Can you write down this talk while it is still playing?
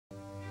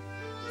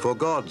For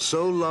God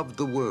so loved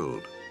the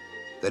world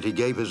that he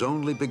gave his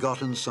only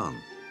begotten Son,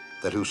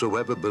 that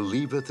whosoever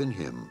believeth in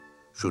him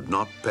should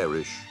not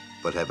perish,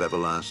 but have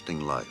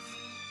everlasting life.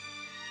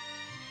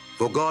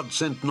 For God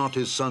sent not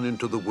his Son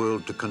into the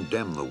world to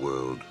condemn the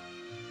world,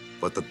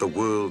 but that the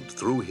world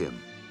through him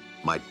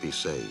might be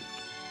saved.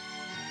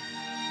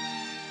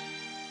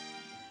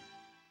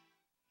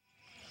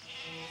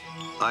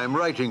 I am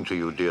writing to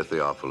you, dear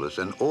Theophilus,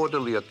 an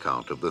orderly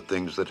account of the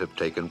things that have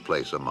taken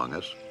place among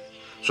us,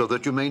 so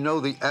that you may know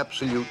the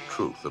absolute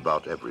truth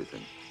about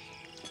everything.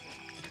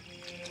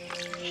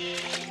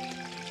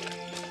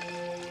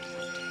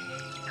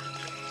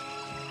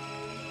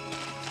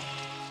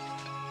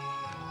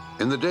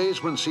 In the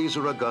days when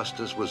Caesar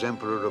Augustus was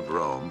emperor of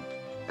Rome,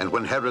 and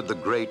when Herod the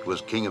Great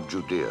was king of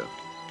Judea,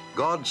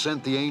 God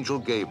sent the angel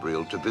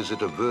Gabriel to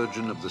visit a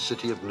virgin of the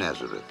city of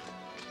Nazareth,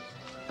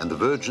 and the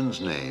virgin's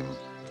name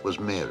was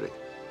Mary.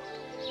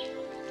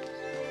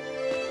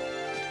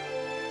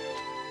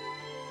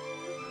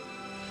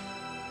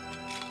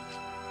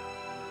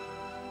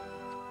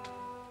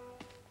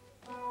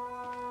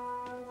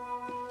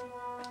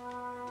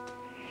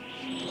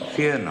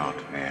 Fear not,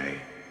 Mary,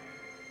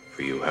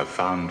 for you have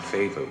found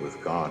favor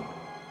with God.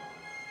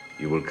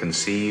 You will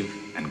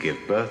conceive and give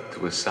birth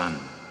to a son,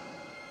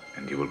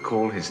 and you will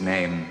call his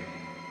name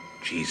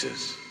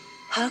Jesus.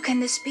 How can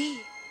this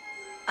be?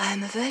 I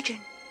am a virgin.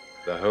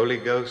 The Holy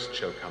Ghost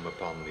shall come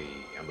upon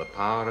thee, and the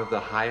power of the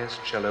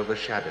highest shall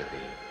overshadow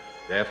thee.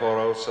 Therefore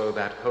also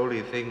that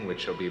holy thing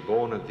which shall be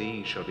born of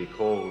thee shall be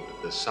called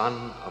the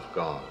Son of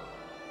God.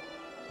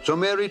 So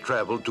Mary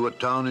traveled to a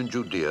town in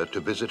Judea to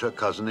visit her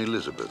cousin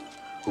Elizabeth,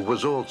 who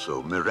was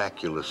also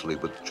miraculously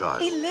with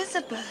child.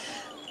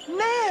 Elizabeth,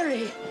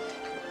 Mary,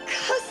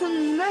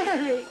 cousin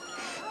Mary.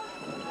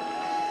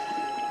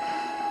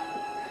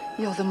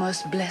 You're the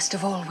most blessed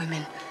of all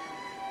women,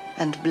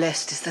 and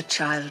blessed is the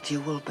child you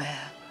will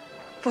bear.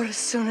 For as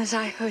soon as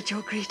I heard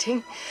your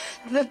greeting,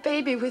 the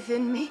baby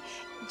within me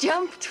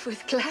jumped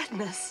with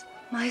gladness.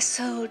 My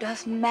soul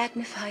doth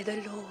magnify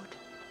the Lord,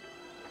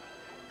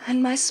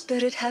 and my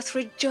spirit hath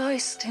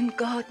rejoiced in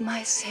God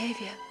my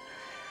Savior.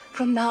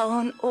 From now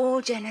on,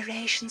 all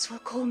generations will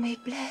call me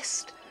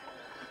blessed.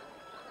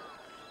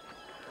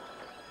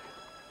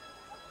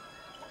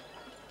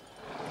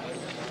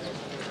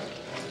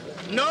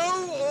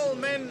 Know, all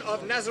men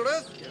of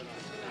Nazareth,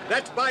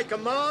 that by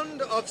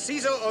command of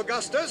Caesar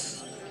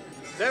Augustus,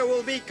 there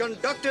will be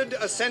conducted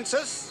a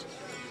census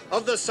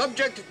of the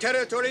subject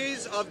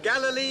territories of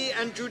Galilee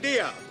and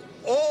Judea.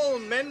 All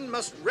men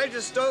must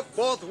register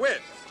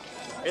forthwith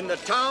in the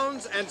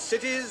towns and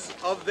cities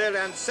of their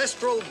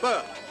ancestral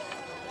birth.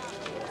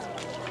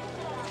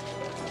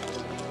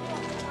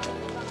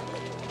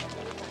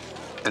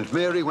 And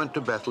Mary went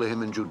to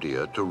Bethlehem in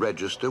Judea to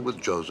register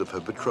with Joseph, her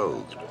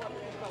betrothed.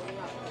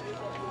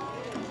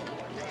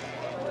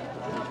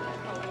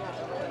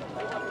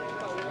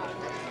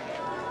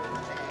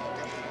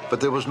 But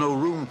there was no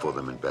room for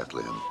them in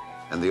Bethlehem,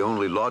 and the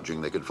only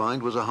lodging they could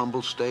find was a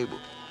humble stable.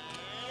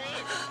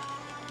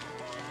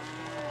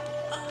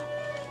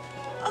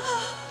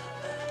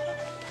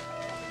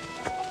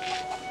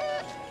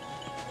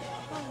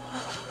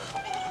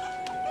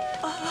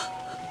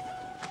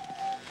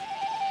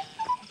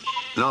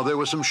 Now there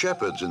were some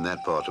shepherds in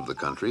that part of the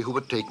country who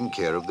were taking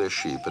care of their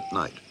sheep at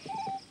night,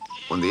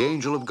 when the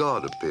angel of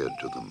God appeared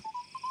to them,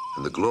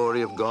 and the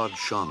glory of God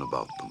shone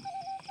about them.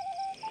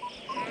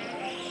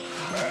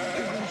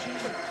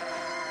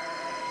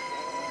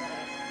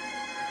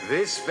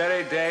 This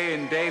very day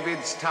in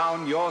David's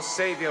town your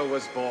Savior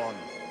was born,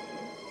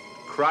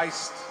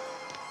 Christ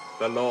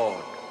the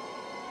Lord.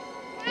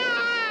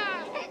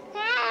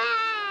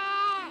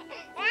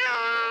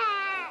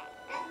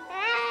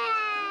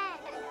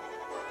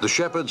 The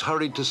shepherds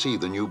hurried to see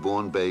the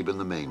newborn babe in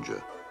the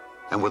manger,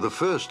 and were the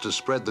first to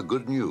spread the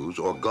good news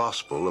or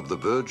gospel of the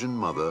Virgin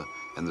Mother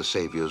and the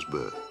Savior's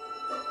birth.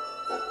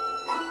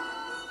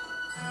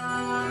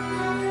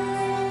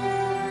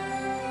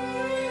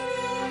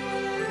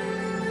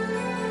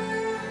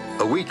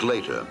 A week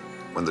later,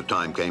 when the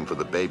time came for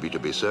the baby to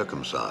be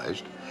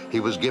circumcised,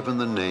 he was given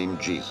the name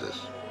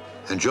Jesus.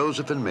 And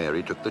Joseph and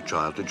Mary took the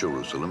child to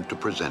Jerusalem to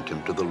present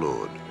him to the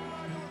Lord.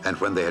 And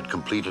when they had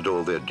completed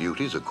all their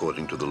duties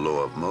according to the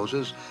law of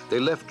Moses, they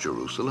left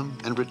Jerusalem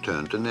and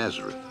returned to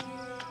Nazareth.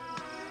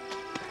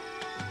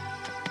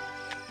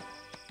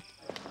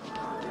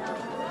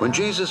 When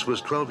Jesus was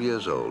 12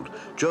 years old,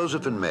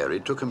 Joseph and Mary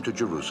took him to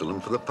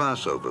Jerusalem for the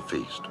Passover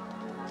feast.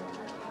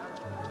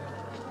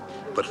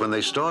 But when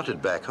they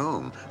started back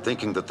home,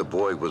 thinking that the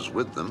boy was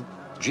with them,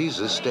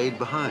 Jesus stayed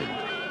behind.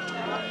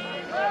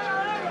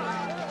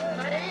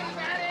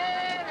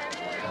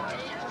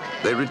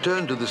 They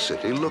returned to the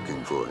city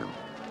looking for him,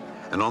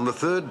 and on the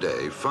third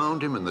day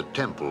found him in the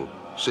temple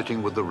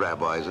sitting with the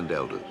rabbis and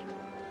elders.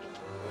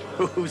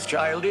 Whose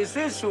child is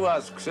this who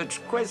asks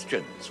such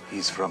questions?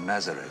 He's from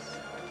Nazareth.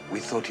 We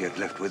thought he had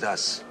left with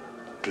us.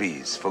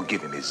 Please,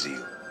 forgive him his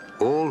zeal.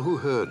 All who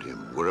heard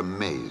him were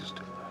amazed.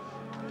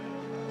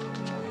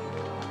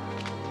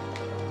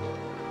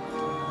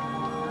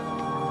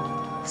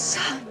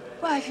 Son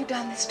Why have you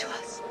done this to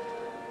us?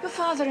 Your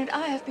father and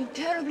I have been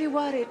terribly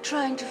worried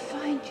trying to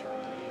find you.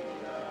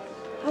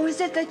 How is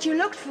it that you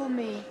looked for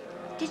me?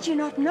 Did you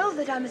not know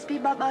that I must be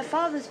about my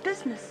father's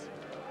business?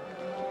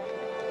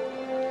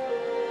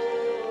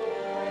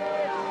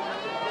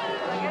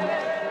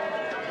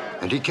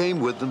 And he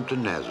came with them to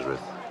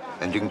Nazareth,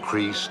 and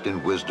increased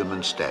in wisdom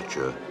and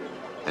stature,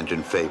 and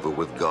in favor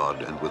with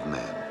God and with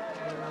man.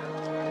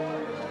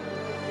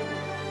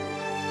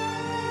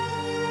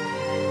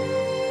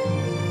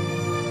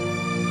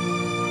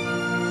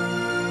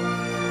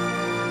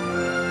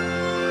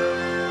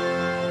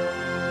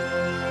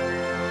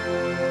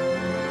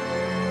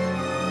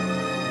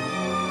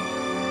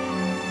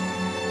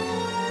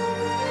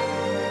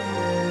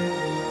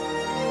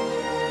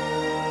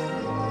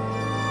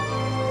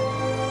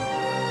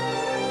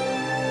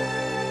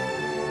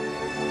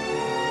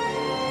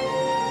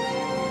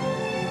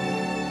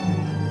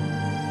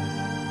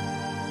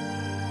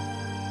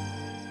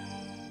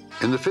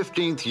 In the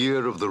 15th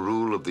year of the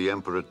rule of the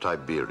Emperor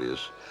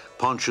Tiberius,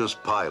 Pontius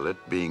Pilate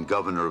being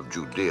governor of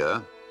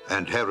Judea,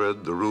 and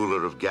Herod the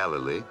ruler of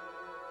Galilee,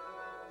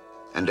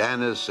 and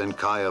Annas and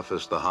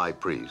Caiaphas the high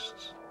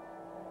priests,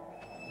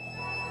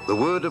 the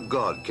word of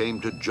God came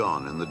to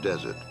John in the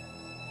desert,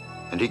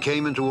 and he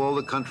came into all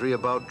the country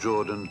about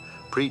Jordan,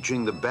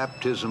 preaching the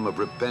baptism of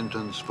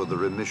repentance for the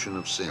remission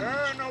of sins.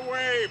 Turn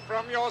away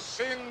from your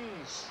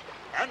sins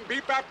and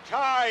be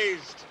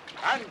baptized,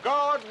 and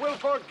God will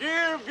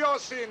forgive your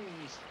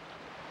sins.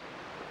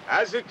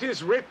 As it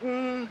is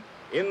written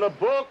in the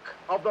book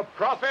of the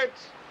prophet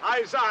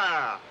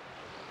Isaiah,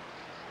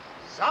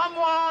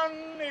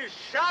 someone is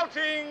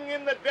shouting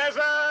in the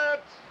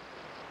desert,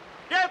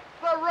 get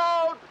the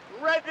road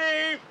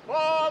ready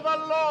for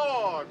the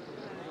Lord.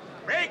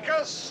 Make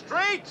a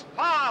straight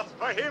path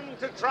for him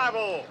to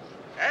travel.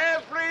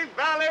 Every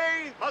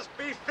valley must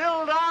be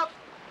filled up,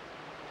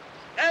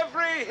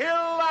 every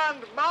hill and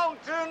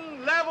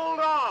mountain leveled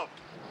off.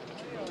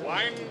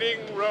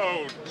 Winding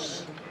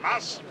roads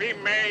must be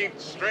made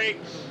straight,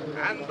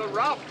 and the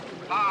rough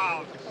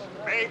paths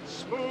made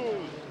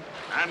smooth,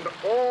 and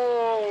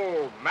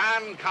all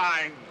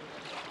mankind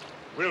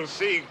will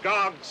see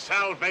God's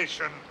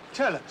salvation.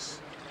 Tell us,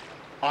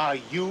 are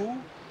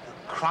you the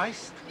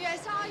Christ?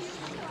 Yes, are you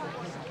the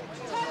Christ?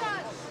 Tell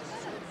us!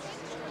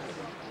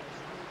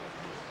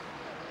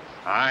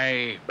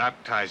 I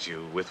baptize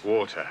you with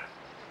water,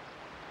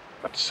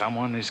 but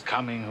someone is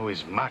coming who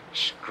is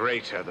much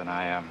greater than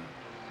I am.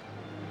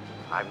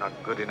 I'm not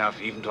good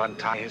enough even to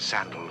untie his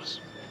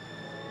sandals.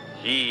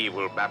 He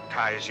will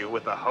baptize you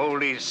with the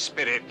Holy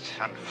Spirit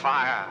and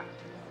fire.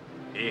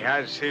 He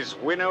has his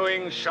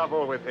winnowing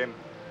shovel with him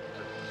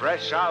to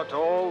thresh out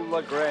all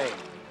the grain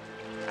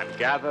and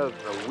gather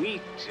the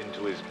wheat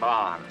into his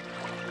barn.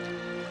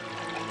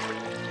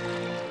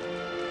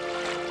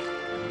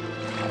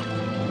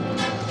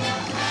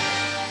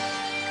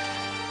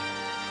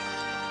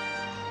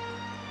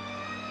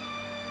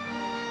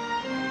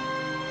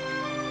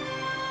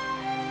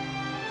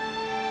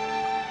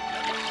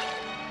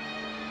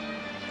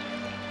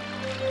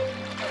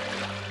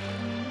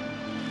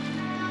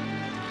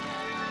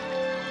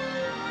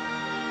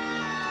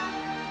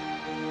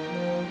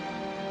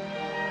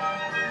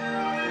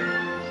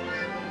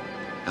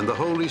 And the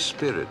Holy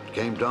Spirit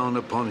came down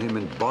upon him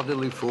in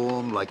bodily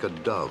form like a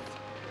dove.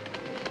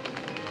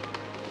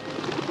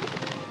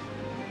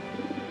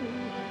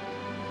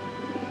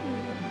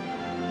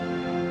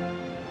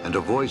 And a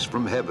voice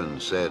from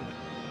heaven said,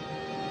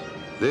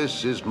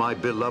 "This is my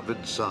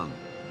beloved Son.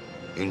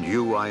 In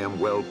you I am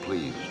well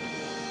pleased."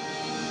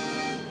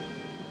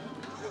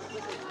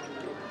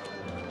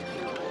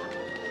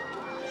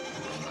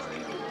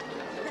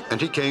 And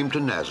he came to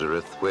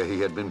Nazareth, where he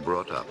had been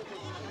brought up.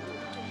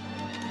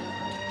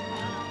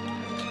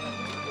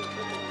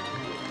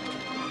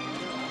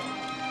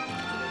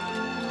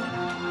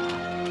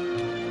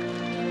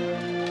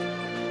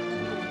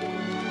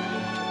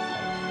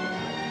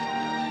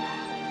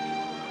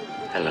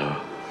 Hello.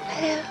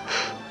 Hello.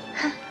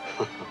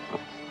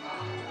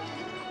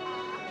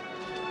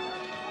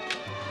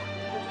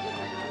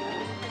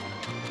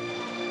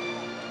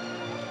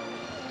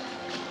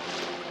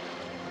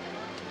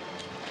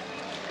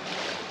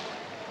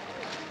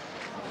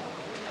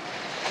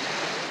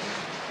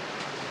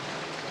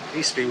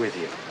 Peace be with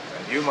you.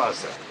 And you,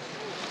 Master?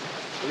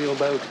 Will you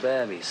both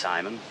bear me,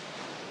 Simon?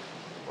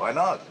 Why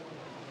not?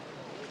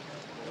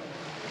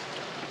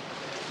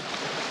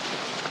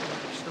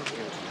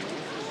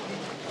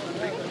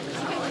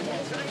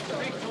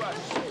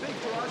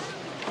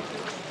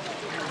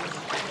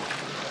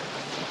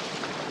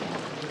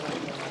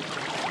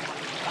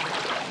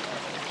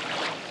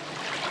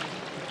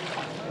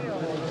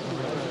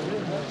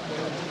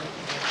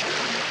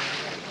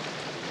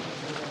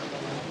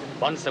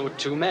 Once there were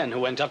two men who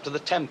went up to the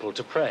temple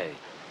to pray.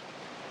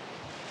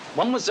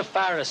 One was a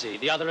Pharisee,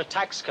 the other a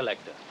tax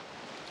collector.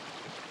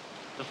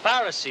 The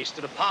Pharisee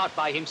stood apart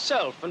by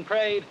himself and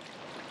prayed,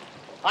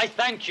 "I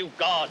thank you,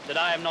 God, that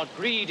I am not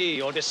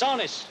greedy or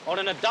dishonest or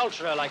an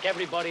adulterer like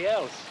everybody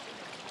else.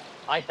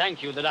 I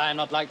thank you that I am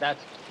not like that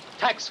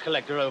tax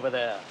collector over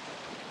there.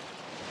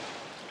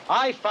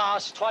 I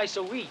fast twice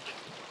a week,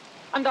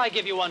 and I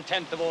give you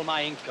 1/10 of all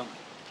my income.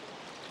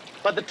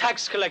 But the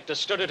tax collector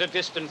stood at a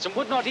distance and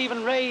would not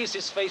even raise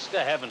his face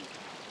to heaven,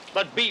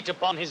 but beat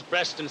upon his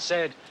breast and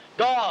said,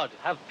 God,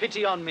 have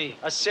pity on me,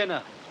 a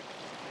sinner.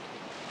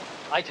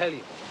 I tell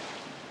you,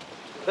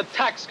 the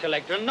tax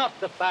collector, not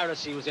the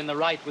Pharisee, was in the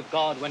right with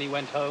God when he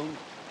went home.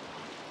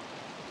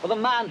 For the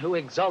man who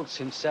exalts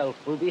himself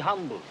will be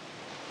humbled,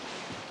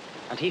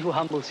 and he who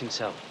humbles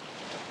himself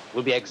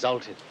will be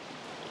exalted.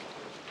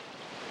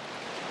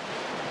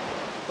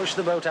 Push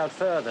the boat out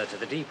further to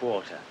the deep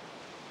water.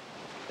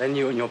 Then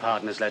you and your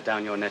partners let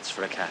down your nets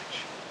for a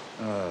catch.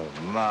 Oh,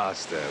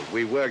 Master,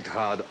 we worked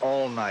hard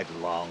all night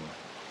long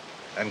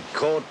and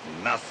caught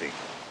nothing.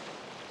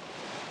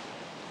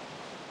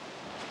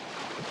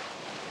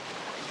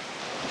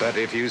 But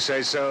if you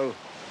say so,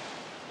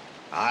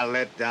 I'll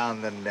let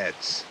down the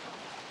nets.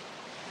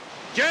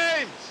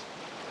 James!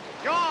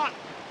 John!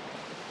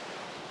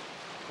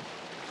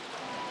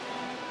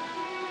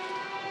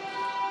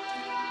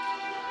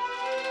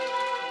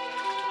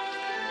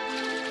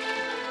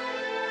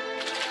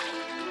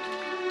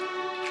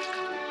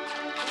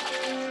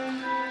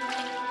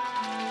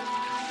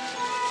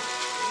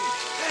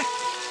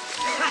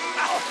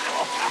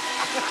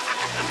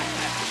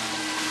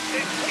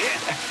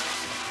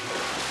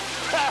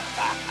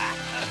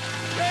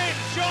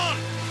 James, John!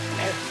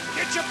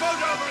 Get your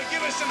boat over and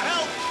give us some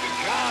help!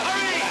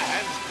 Hurry!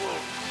 Hands full.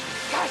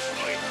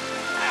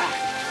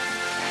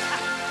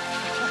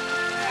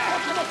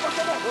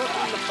 Work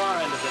on the far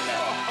end of the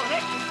net.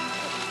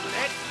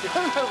 You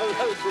don't know the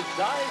road this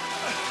side.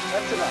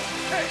 That's enough.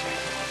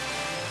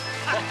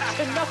 That's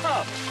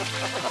enough.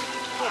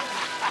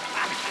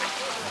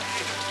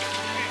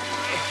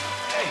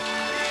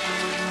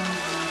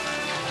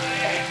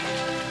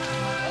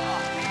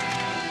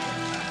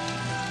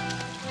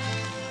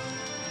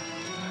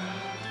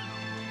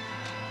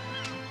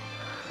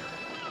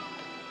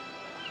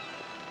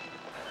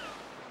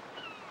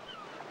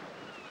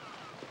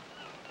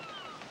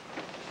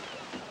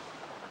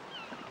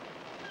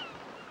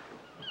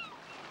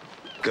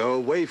 Go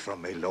away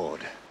from me, Lord.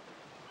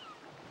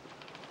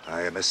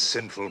 I am a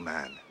sinful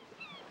man.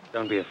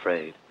 Don't be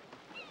afraid.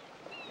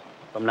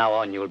 From now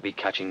on, you will be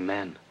catching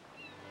men.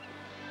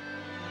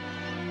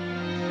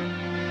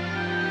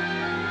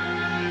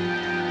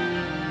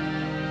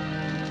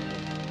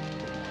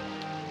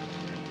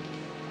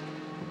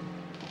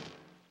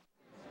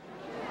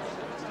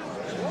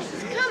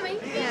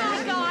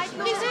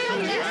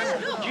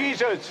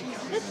 Jesus!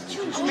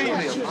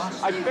 Please,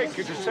 I beg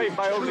you to save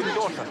my only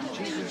daughter.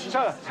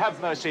 Sir, have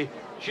mercy.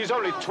 She's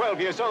only 12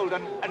 years old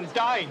and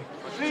dying.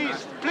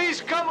 Please,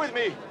 please come with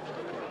me.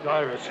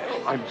 Cyrus,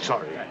 I'm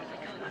sorry.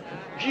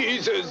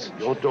 Jesus!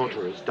 Your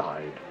daughter has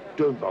died.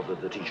 Don't bother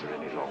the teacher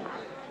any longer.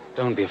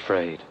 Don't be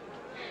afraid.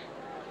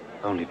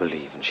 Only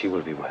believe, and she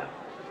will be well.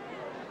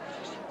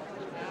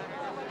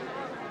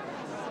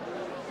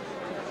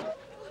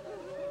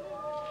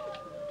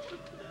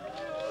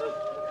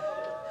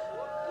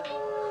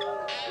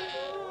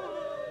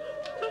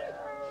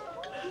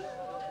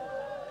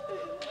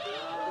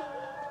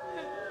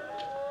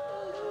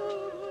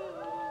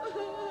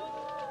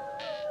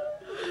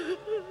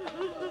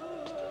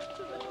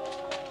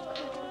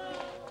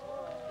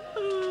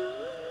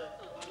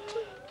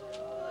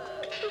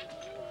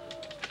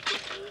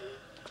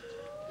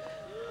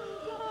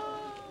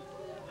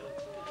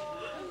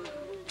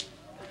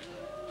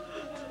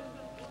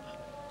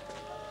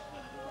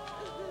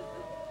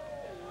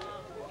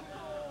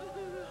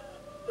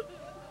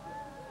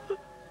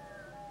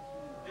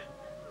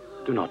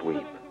 Do not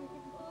weep.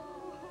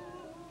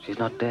 She's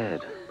not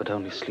dead, but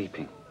only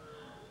sleeping.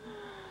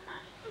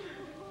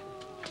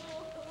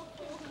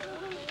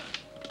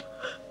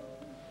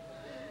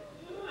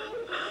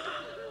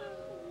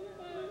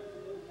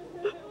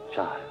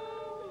 Child,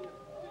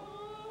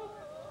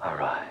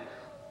 arise.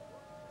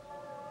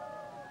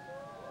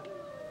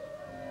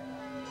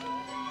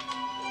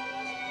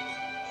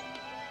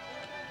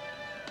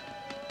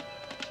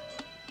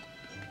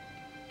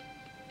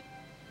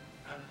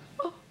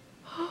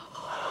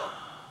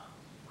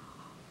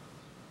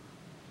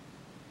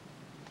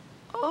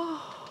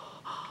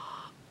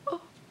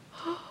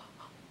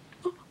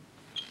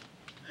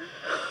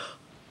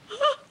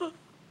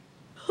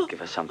 Give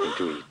her something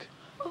to eat.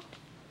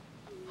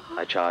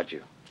 I charge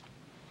you,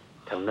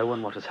 tell no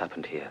one what has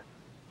happened here.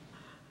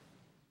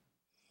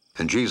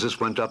 And Jesus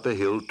went up a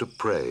hill to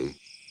pray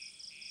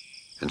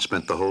and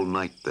spent the whole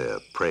night there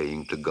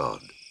praying to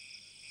God.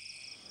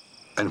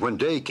 And when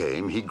day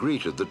came, he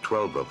greeted the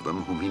 12 of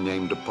them whom he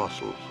named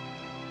apostles.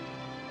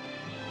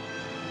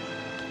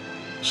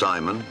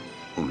 Simon,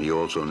 whom he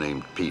also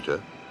named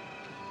Peter,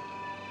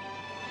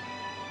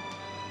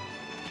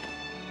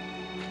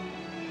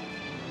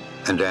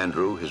 and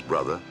Andrew, his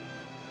brother,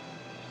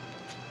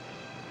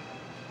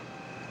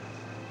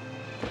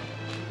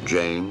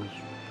 James,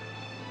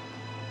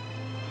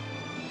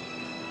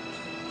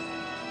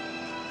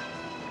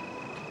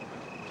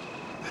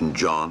 and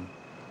John,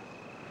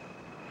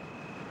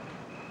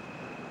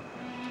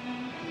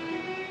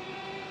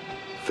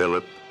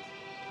 Philip,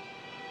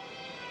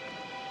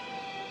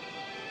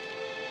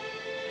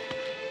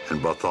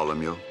 and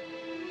Bartholomew,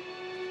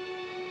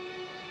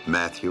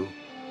 Matthew,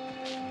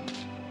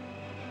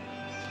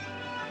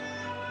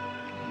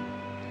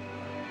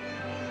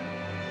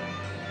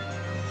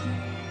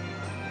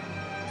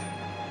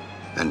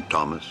 and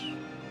Thomas,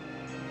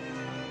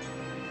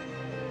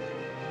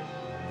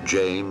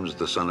 James,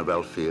 the son of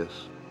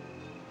Alphaeus,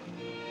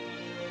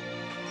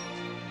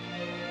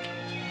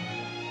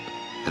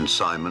 and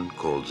Simon,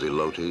 called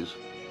Zelotes,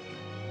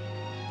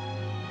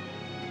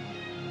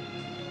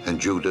 and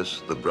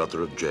Judas, the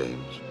brother of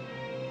James,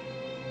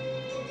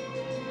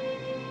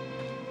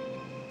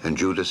 and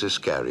Judas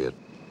Iscariot,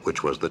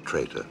 which was the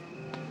traitor.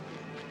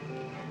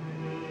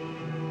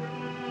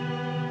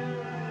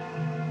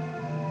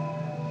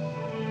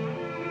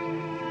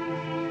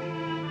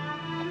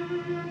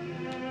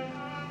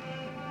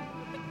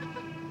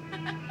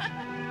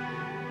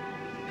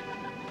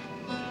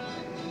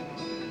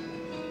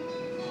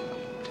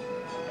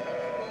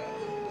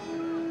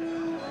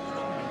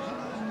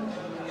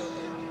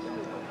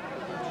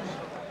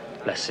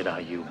 Blessed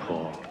are you,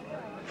 poor,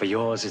 for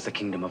yours is the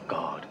kingdom of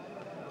God.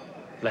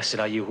 Blessed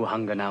are you who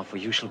hunger now, for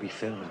you shall be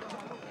filled.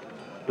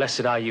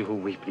 Blessed are you who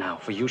weep now,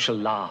 for you shall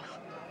laugh.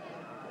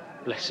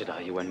 Blessed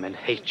are you when men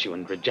hate you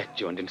and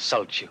reject you and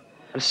insult you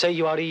and say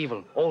you are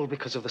evil, all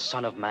because of the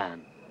Son of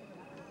Man.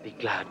 Be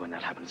glad when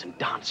that happens and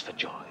dance for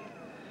joy,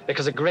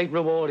 because a great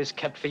reward is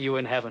kept for you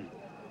in heaven,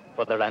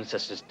 for their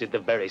ancestors did the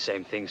very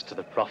same things to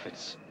the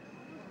prophets.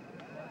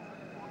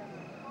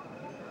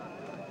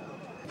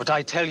 But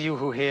I tell you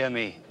who hear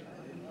me,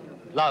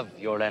 love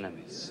your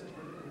enemies.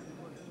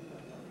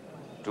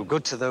 Do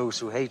good to those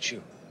who hate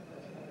you.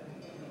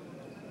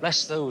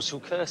 Bless those who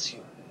curse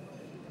you.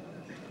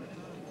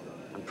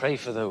 And pray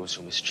for those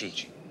who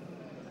mistreat you.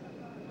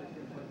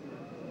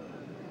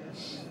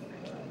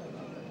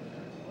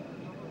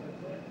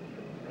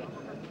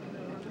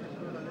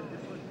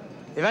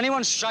 If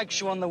anyone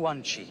strikes you on the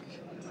one cheek,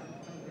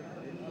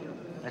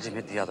 let him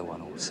hit the other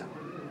one also.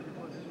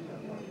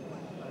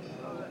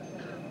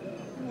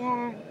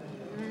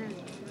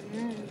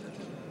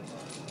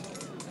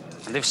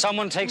 And if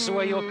someone takes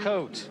away your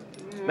coat,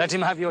 let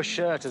him have your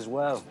shirt as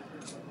well.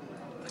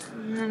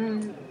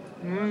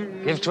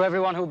 Give to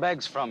everyone who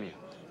begs from you.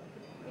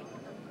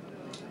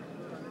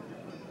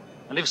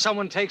 And if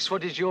someone takes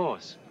what is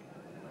yours,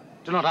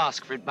 do not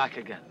ask for it back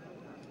again.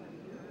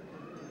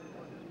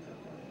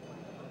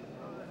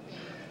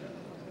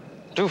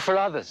 Do for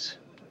others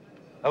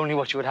only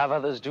what you would have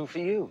others do for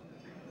you.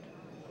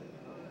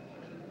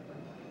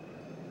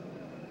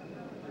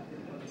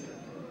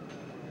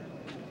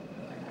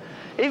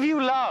 If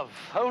you love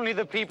only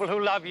the people who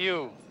love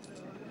you,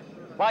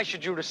 why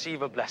should you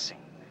receive a blessing?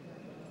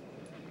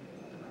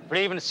 For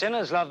even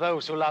sinners love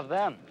those who love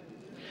them.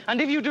 And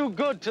if you do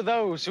good to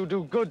those who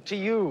do good to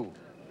you,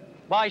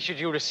 why should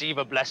you receive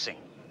a blessing?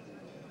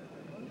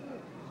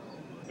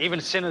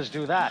 Even sinners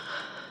do that.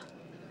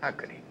 How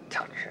could he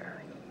touch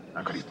her?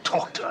 How could he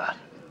talk to her?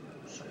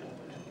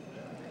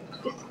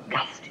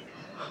 Disgusting.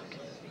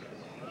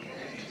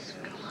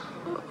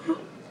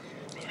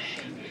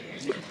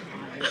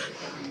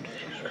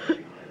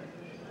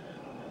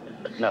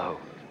 No.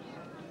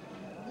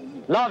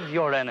 Love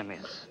your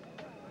enemies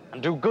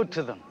and do good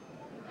to them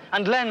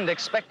and lend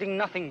expecting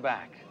nothing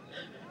back.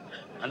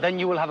 And then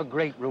you will have a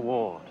great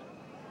reward,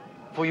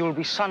 for you will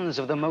be sons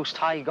of the Most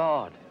High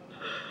God.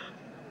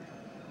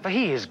 For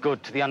he is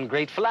good to the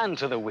ungrateful and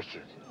to the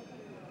wicked.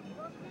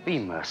 Be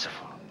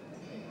merciful,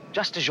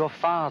 just as your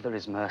Father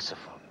is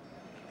merciful.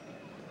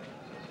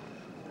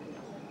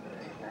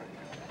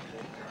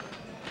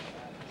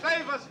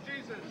 Save us,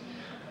 Jesus!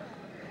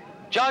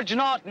 Judge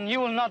not, and you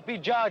will not be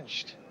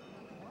judged.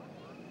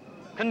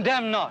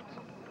 Condemn not,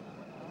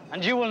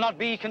 and you will not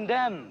be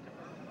condemned.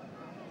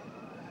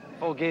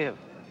 Forgive,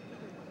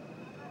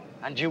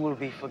 and you will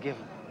be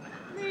forgiven.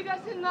 Lead us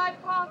in thy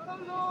path, O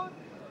Lord.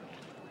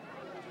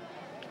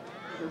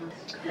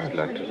 I'd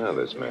like to know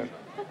this man.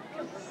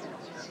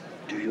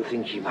 Do you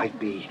think he might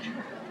be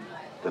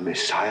the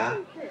Messiah?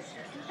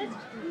 I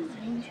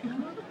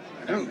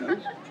don't know.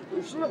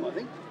 Jerusalem, I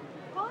think.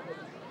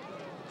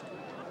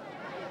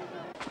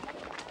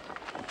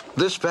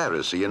 This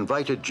Pharisee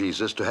invited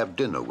Jesus to have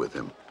dinner with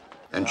him,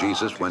 and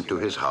Jesus went to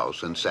his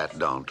house and sat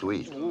down to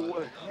eat. Who won't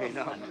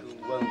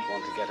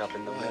want to get up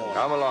in the morning?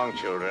 Come along,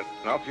 children.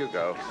 Off you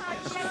go.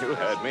 You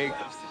heard me.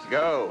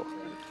 Go.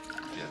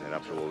 Isn't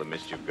up to all the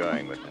mischief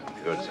going, but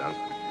good, son.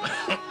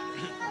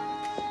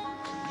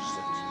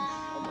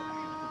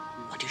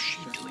 What is she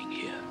doing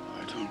here?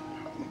 I don't know.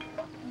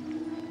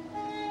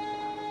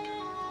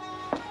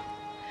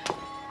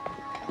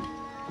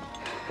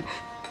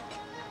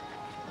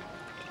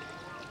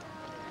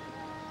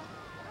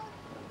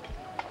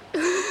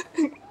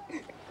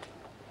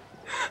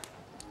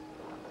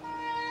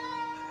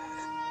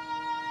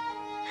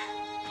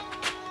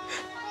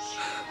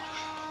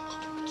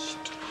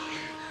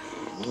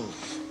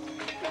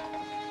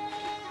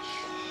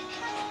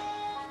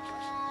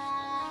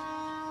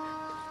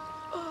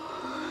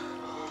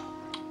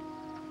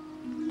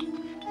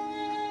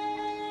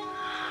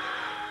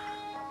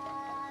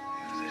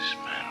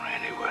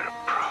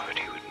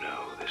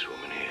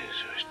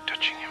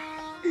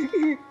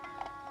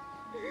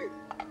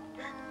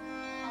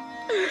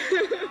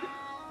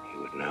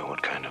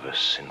 a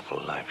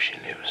sinful life she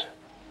lives.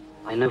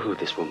 I know who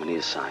this woman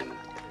is, Simon.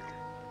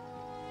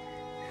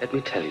 Let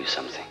me tell you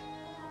something.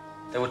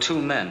 There were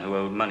two men who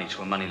owed money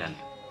to a moneylender.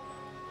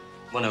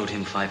 One owed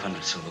him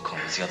 500 silver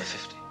coins, the other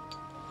 50.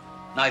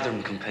 Neither of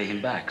them can pay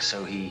him back,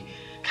 so he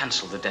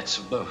cancelled the debts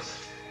of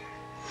both.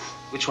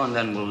 Which one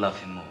then will love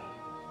him more?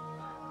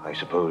 I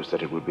suppose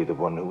that it would be the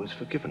one who was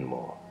forgiven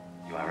more.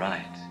 You are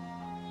right.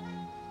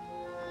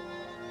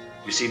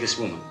 You see this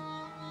woman?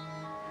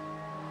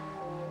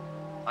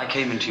 I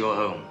came into your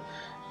home.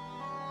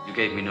 You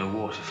gave me no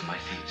water for my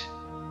feet.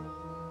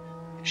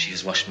 She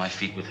has washed my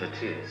feet with her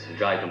tears and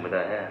dried them with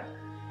her hair.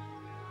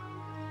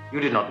 You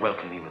did not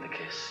welcome me with a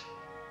kiss.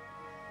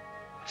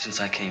 But since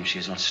I came, she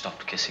has not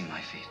stopped kissing my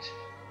feet.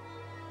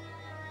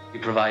 You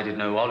provided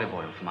no olive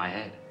oil for my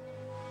head.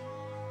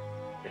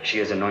 Yet she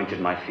has anointed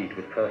my feet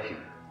with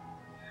perfume.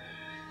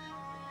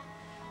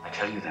 I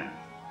tell you then,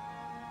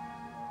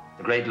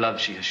 the great love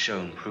she has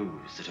shown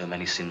proves that her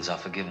many sins are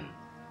forgiven.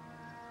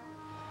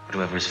 But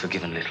whoever is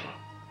forgiven little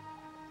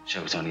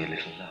shows only a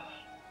little love.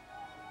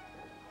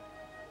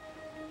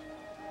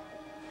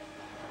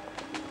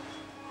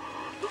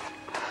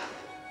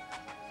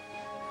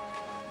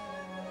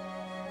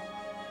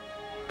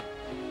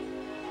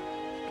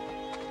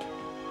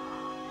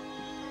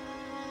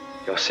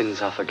 Your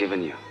sins are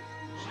forgiven you.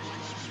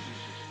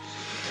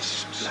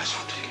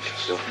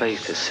 Your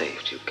faith has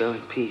saved you. Go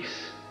in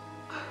peace.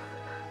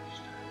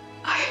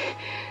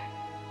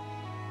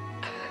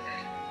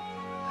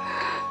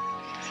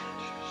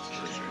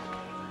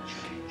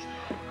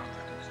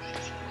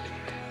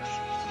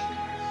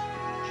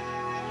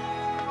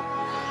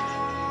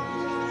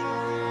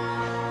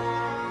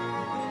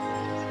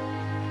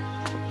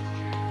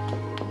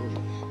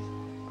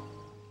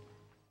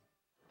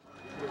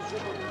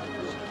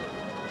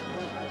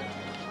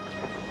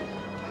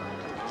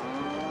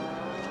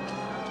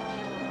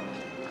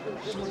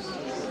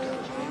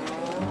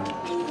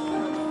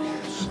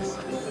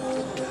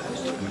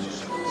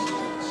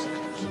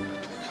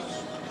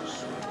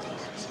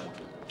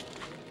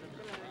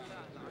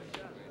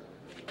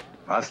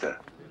 Master.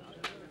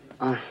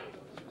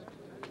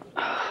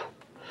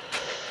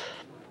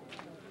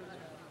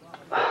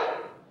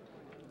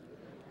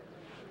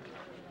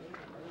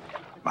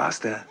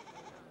 Master?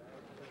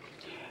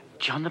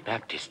 John the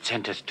Baptist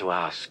sent us to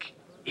ask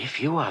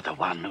if you are the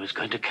one who is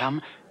going to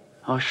come,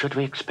 or should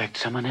we expect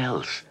someone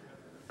else?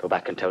 Go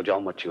back and tell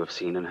John what you have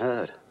seen and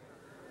heard.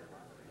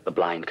 The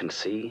blind can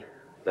see,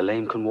 the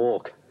lame can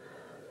walk.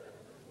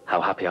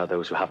 How happy are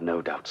those who have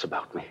no doubts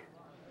about me.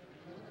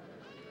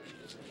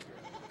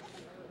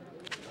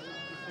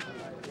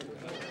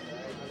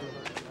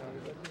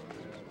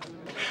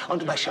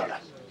 Onto my shoulder.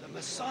 The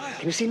Messiah.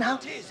 Can you see now?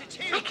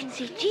 I can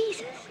see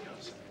Jesus.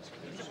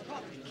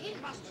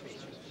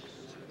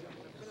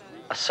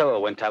 A sower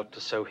went out to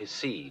sow his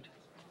seed.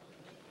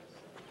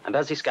 And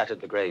as he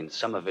scattered the grain,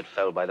 some of it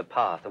fell by the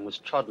path and was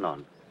trodden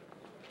on.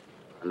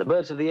 And the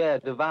birds of the air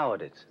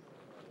devoured it.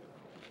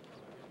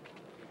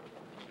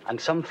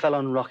 And some fell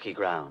on rocky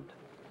ground.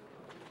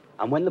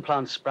 And when the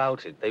plants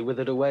sprouted, they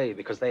withered away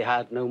because they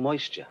had no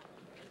moisture.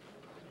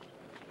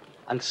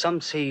 And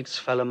some seeds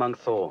fell among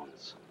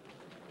thorns.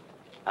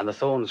 And the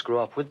thorns grew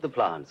up with the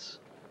plants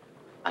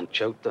and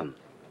choked them.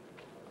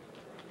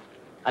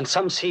 And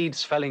some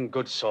seeds fell in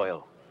good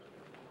soil.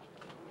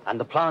 And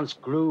the plants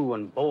grew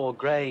and bore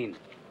grain,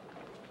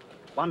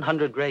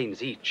 100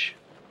 grains each.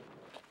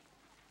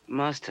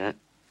 Master,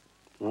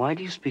 why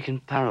do you speak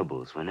in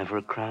parables whenever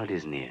a crowd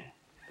is near?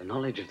 The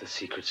knowledge of the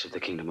secrets of the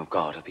kingdom of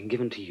God have been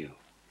given to you.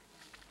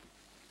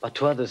 But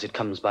to others it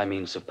comes by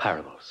means of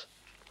parables,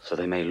 so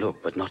they may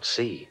look but not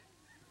see,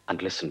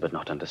 and listen but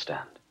not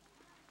understand.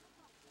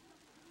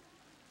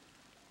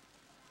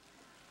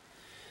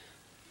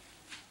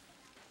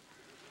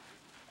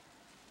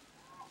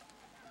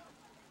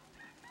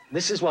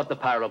 This is what the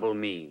parable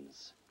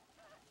means.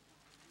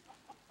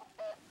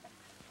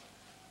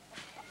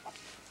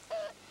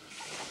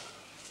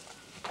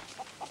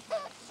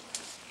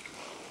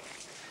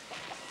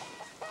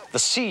 The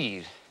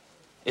seed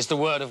is the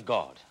word of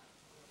God.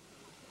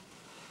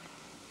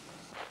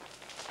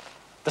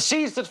 The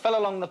seeds that fell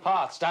along the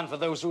path stand for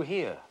those who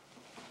hear.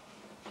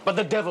 But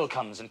the devil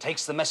comes and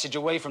takes the message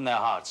away from their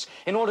hearts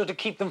in order to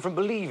keep them from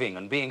believing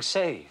and being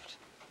saved.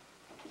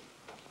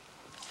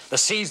 The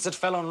seeds that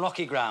fell on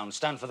rocky ground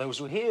stand for those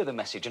who hear the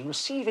message and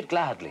receive it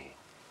gladly.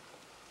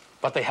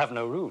 But they have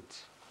no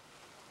root.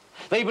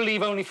 They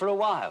believe only for a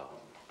while.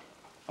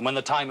 And when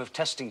the time of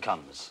testing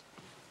comes,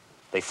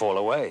 they fall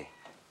away.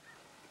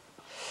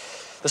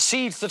 The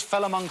seeds that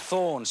fell among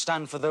thorns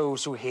stand for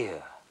those who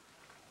hear.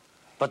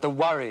 But the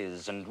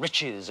worries and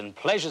riches and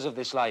pleasures of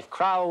this life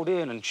crowd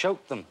in and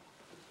choke them.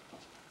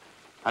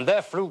 And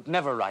their fruit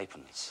never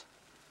ripens.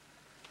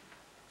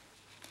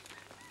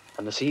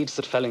 And the seeds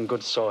that fell in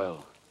good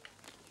soil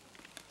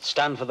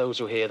stand for those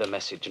who hear the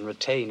message and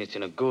retain it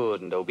in a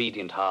good and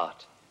obedient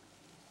heart.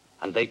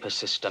 And they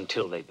persist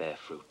until they bear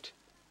fruit.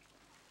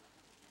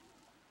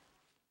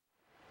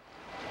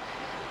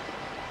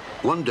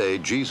 One day,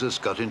 Jesus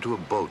got into a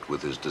boat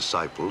with his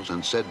disciples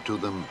and said to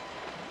them,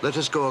 Let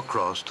us go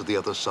across to the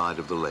other side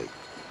of the lake.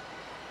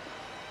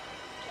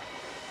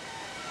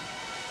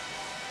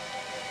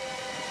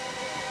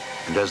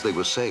 And as they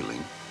were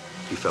sailing,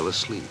 he fell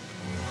asleep.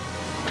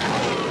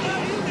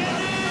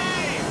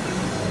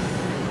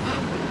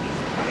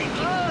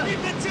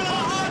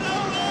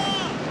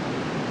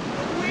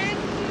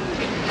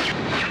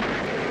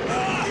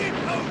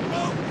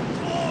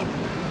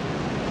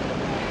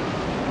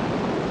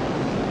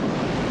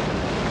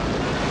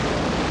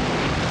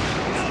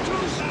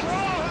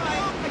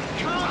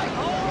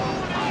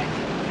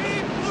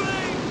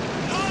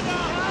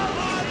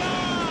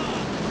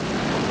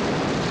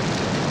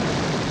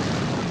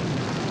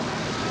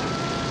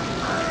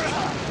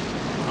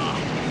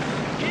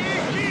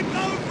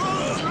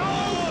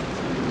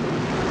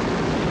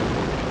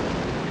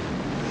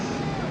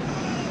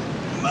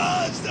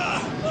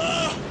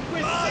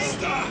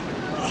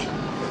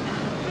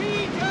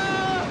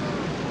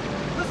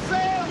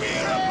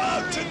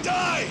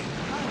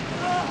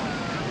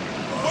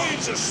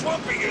 Are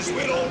swamping us,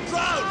 we'll all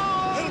drown!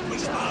 Help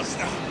us,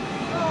 Master!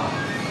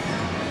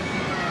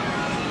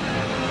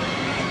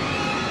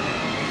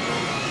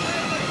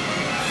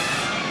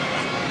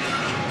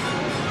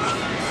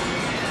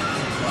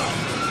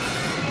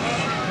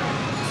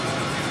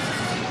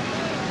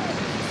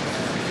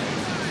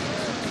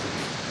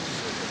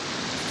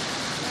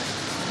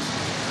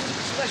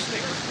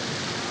 Especially, you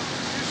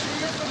see,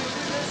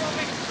 there's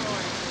something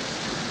going.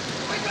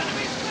 We're gonna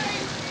be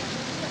saved!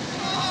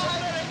 Oh,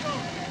 let it go!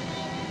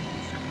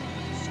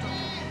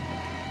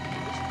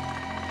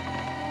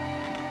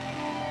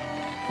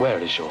 Where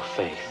is your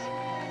faith?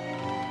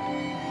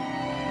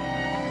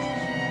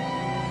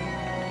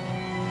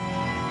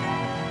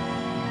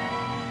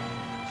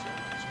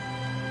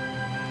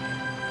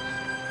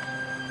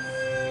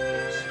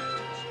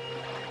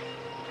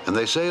 And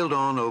they sailed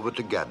on over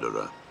to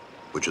Gadara,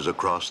 which is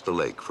across the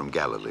lake from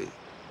Galilee.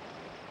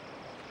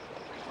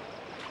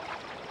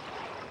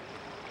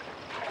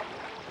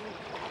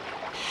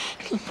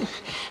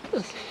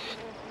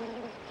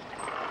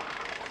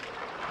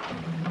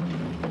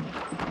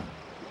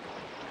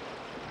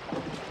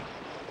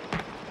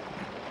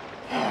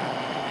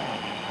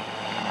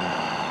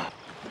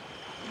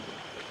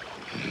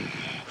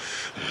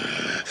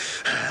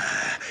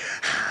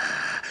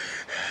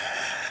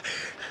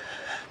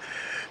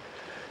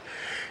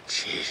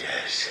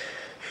 Jesus,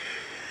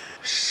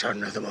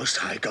 Son of the Most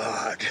High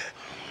God,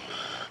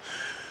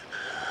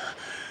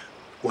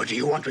 what do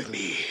you want with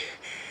me?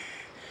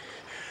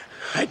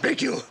 I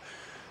beg you,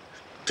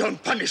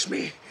 don't punish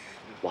me.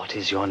 What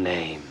is your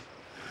name?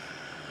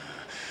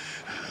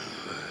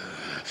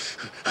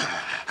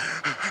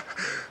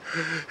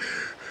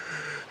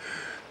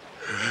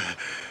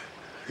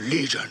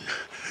 Legion.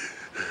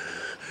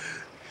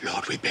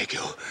 Lord, we beg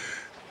you,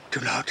 do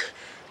not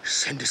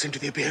send us into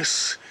the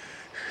abyss.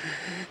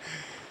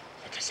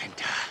 Let us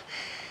enter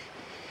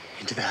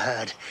into the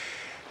herd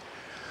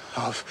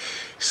of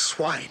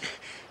swine.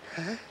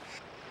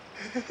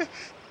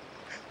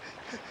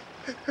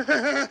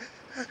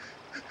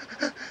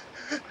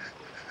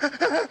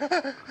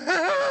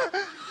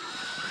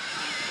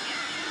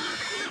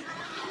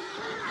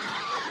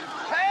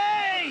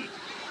 Hey!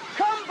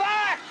 Come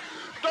back!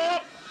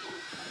 Stop!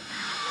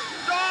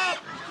 Stop!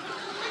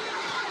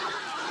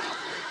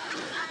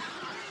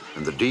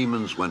 And the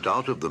demons went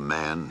out of the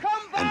man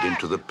and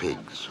into the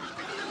pigs.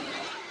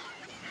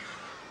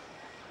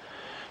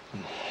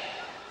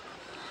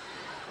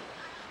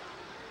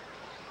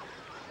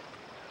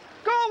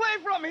 Go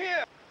away from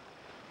here!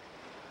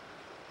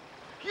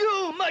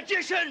 You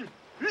magician!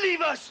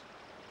 Leave us!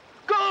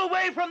 Go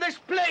away from this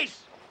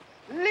place!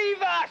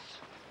 Leave us!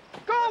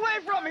 Go away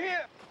from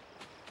here!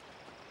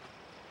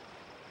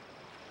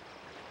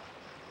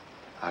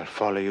 I'll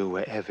follow you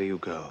wherever you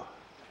go.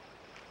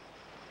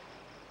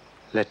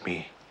 Let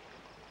me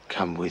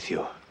come with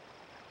you.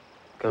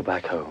 Go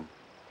back home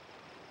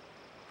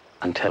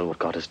and tell what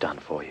God has done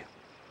for you.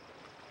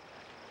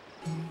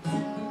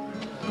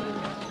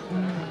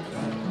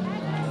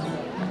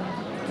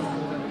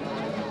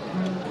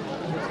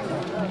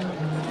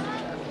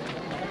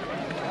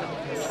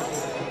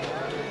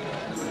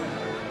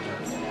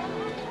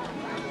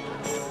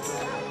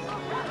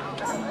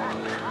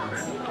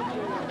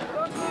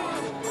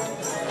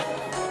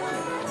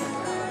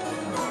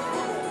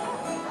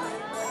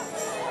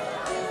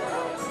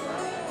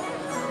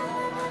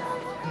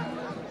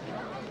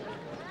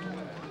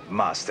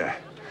 Master,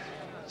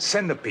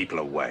 send the people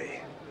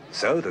away,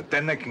 so that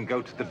then they can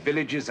go to the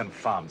villages and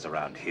farms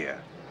around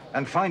here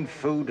and find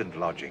food and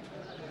lodging.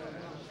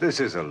 This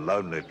is a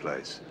lonely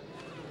place.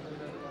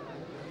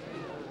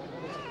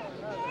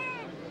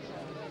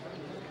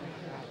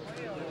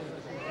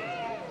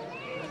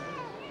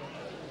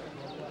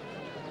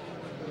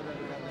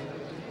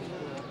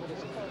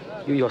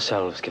 You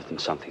yourselves give them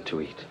something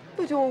to eat.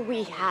 But all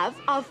we have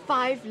are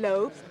 5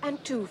 loaves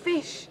and 2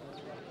 fish.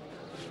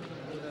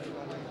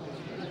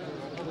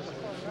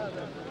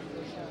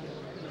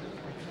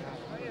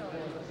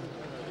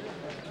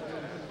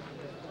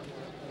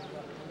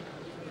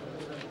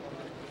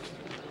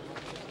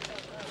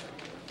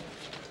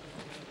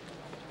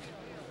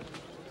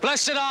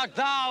 Blessed art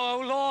thou,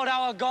 O Lord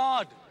our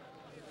God,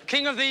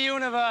 King of the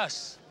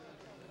universe,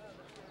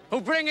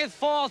 who bringeth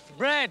forth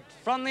bread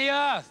from the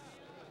earth.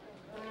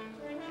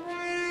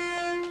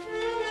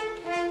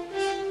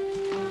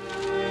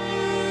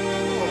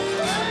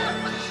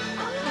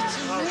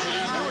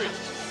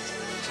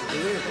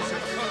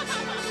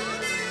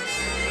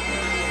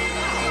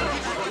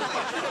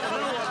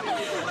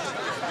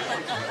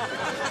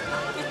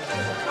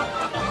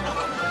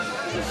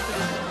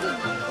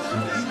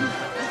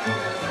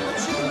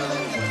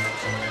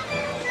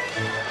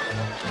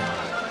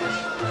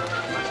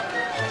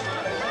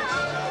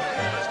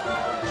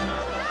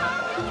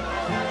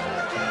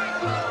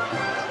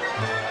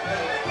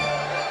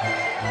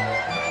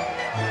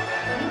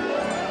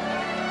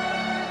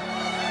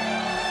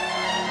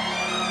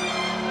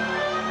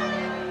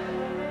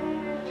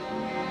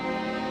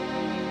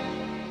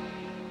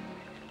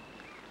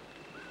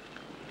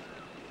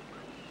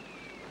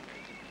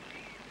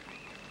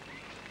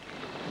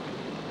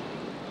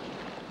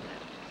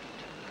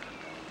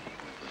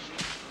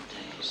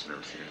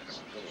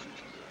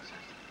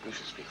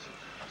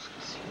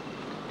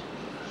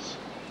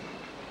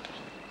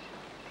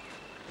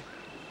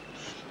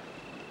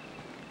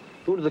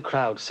 Who do the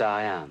crowd say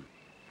I am?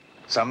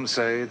 Some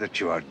say that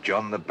you are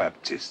John the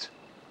Baptist.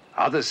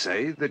 Others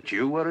say that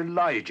you were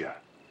Elijah,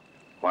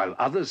 while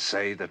others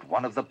say that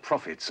one of the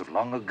prophets of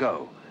long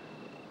ago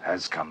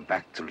has come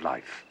back to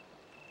life.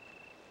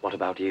 What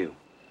about you?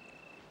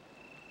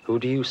 Who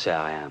do you say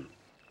I am?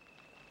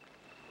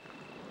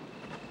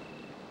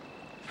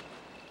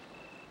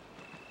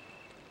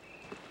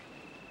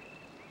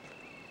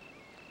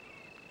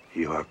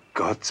 You are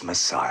God's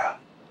Messiah.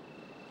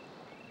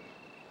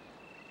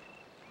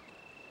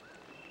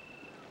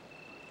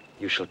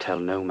 You shall tell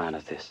no man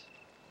of this.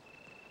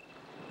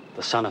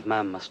 The Son of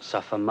Man must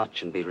suffer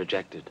much and be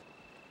rejected.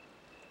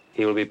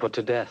 He will be put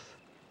to death,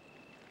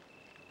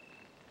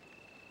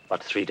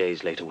 but 3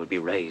 days later will be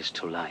raised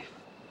to life.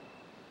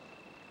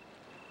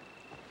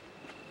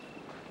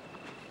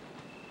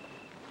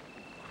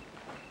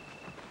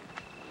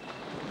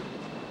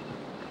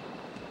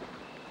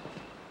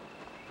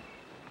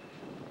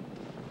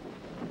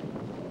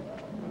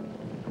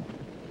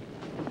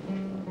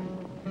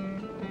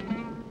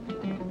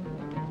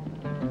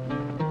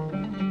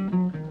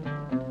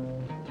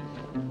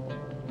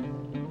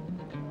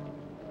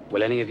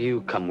 Will any of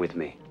you come with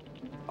me?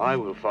 I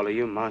will follow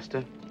you,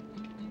 Master.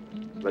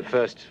 But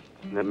first,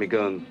 let me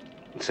go and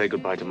say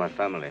goodbye to my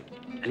family.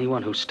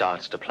 Anyone who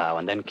starts to plow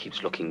and then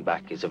keeps looking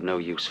back is of no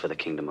use for the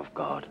kingdom of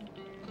God.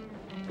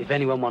 If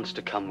anyone wants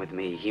to come with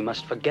me, he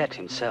must forget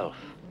himself.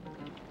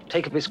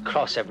 Take up his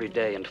cross every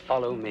day and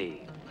follow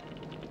me.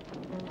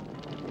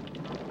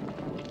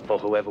 For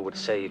whoever would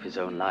save his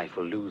own life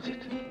will lose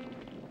it.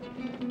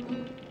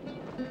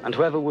 And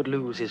whoever would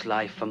lose his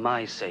life for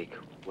my sake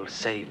will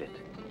save it.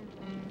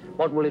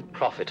 What will it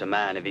profit a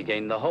man if he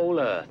gain the whole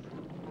earth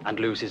and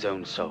lose his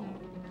own soul?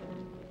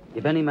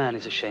 If any man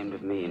is ashamed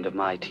of me and of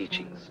my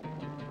teachings,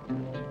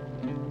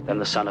 then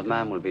the Son of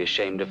Man will be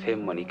ashamed of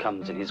him when he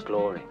comes in his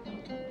glory,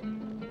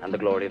 and the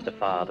glory of the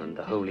Father and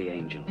the holy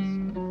angels.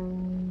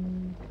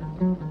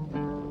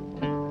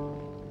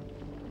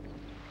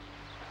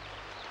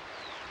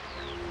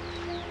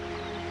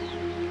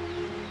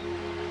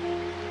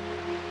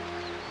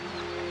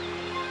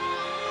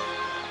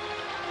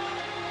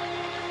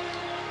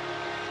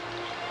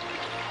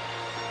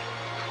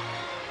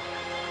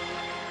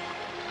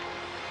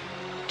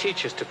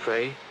 Teach us to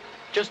pray,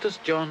 just as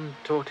John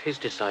taught his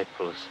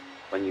disciples.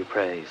 When you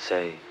pray,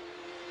 say,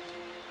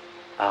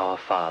 Our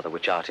Father,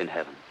 which art in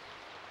heaven,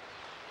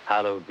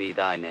 hallowed be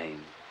thy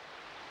name.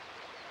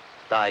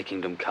 Thy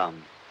kingdom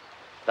come,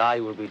 thy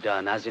will be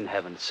done as in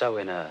heaven, so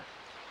in earth.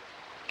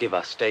 Give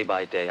us day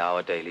by day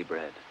our daily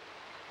bread,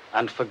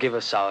 and forgive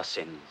us our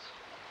sins,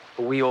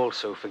 for we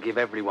also forgive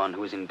everyone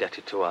who is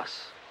indebted to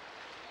us.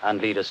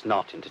 And lead us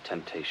not into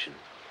temptation,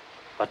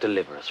 but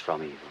deliver us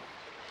from evil.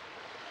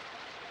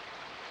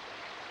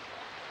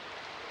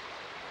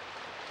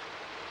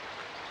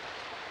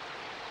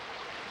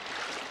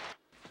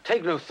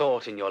 Take no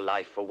thought in your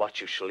life for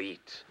what you shall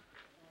eat,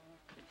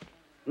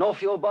 nor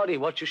for your body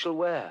what you shall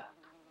wear.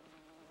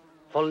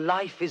 For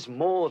life is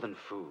more than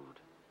food,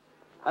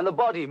 and the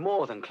body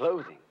more than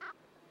clothing.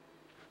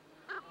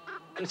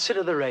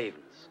 Consider the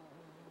ravens.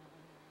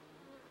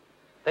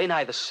 They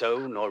neither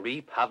sow nor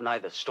reap, have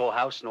neither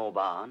storehouse nor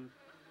barn,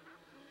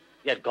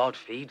 yet God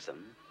feeds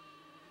them.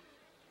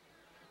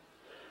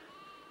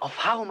 Of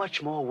how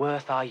much more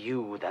worth are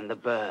you than the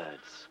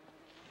birds?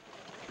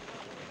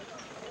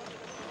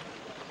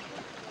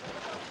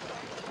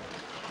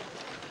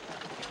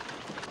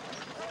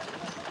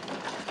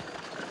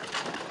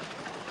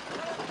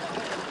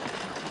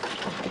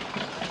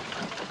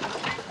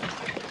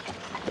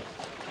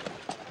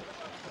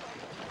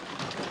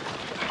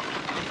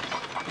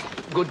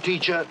 Good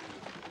teacher,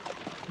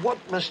 what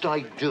must I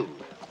do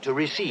to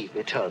receive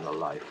eternal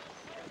life?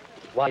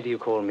 Why do you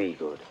call me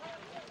good?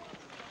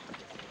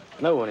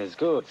 No one is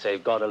good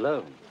save God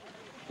alone.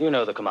 You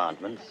know the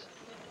commandments.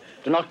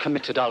 Do not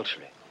commit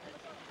adultery.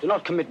 Do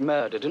not commit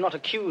murder. Do not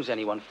accuse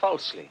anyone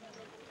falsely.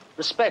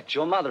 Respect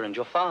your mother and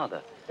your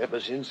father. Ever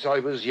since I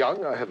was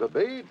young, I have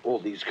obeyed all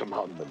these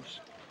commandments.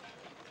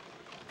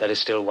 There is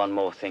still one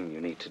more thing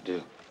you need to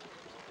do.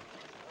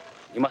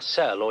 You must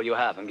sell all you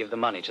have and give the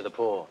money to the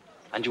poor,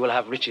 and you will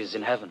have riches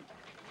in heaven.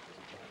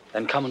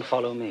 Then come and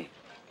follow me.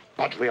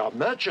 But we are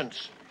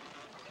merchants.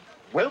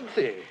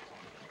 Wealthy.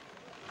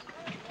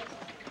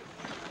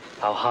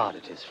 How hard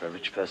it is for a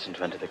rich person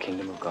to enter the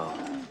kingdom of God.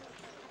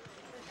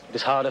 It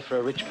is harder for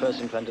a rich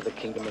person to enter the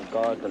kingdom of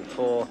God than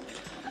for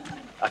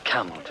a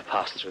camel to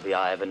pass through the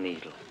eye of a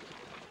needle.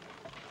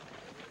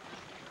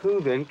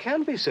 Who then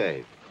can be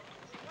saved?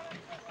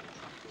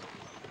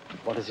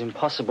 What is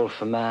impossible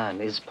for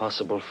man is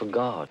possible for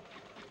God.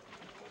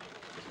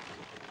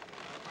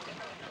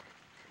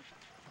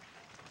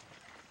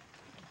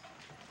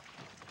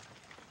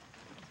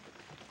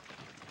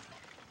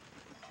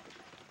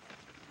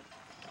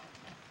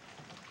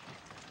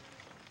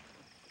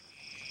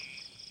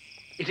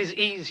 It is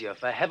easier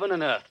for heaven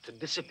and earth to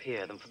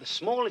disappear than for the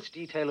smallest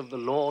detail of the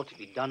law to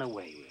be done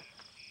away with.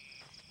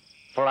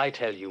 For I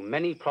tell you,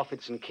 many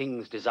prophets and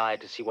kings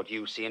desired to see what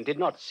you see and did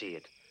not see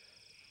it,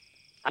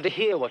 and to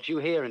hear what you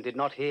hear and did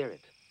not hear it.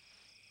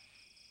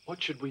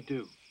 What should we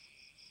do?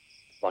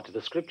 What do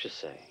the scriptures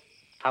say?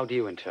 How do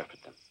you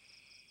interpret them?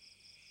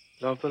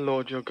 Love the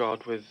Lord your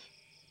God with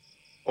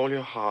all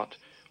your heart,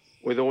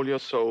 with all your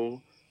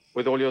soul,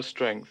 with all your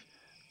strength,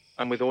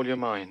 and with all your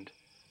mind.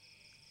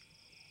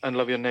 And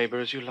love your neighbor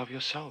as you love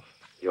yourself.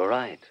 You're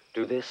right.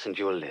 Do this and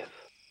you will live.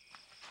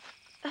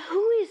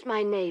 Who is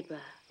my neighbor?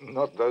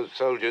 Not those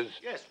soldiers.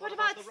 Yes. What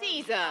about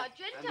Caesar?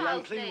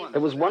 There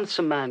was once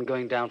a man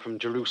going down from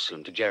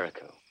Jerusalem to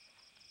Jericho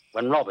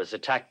when robbers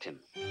attacked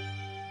him,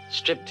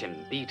 stripped him,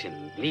 beat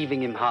him,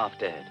 leaving him half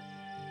dead.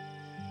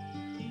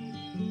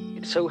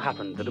 It so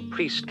happened that a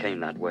priest came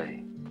that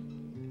way.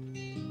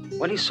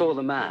 When he saw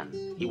the man,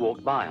 he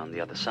walked by on the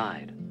other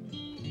side.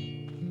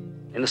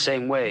 In the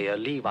same way, a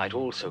Levite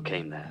also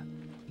came there,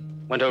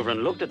 went over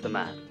and looked at the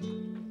man,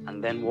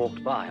 and then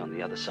walked by on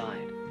the other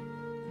side.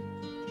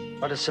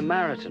 But a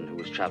Samaritan who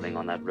was traveling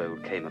on that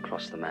road came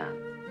across the man,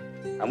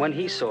 and when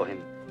he saw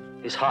him,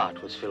 his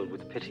heart was filled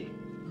with pity.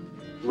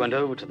 He went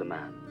over to the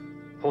man,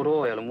 poured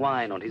oil and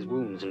wine on his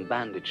wounds and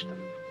bandaged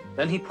them.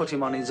 Then he put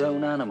him on his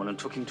own animal and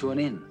took him to an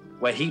inn,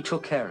 where he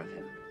took care of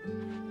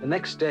him. The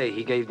next day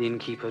he gave the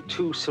innkeeper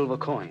 2 silver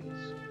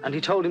coins, and he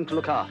told him to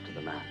look after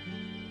the man.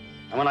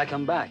 And when I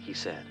come back, he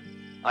said,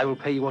 I will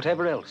pay you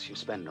whatever else you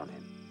spend on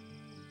him.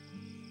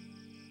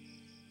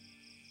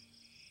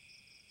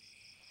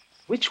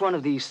 Which one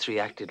of these 3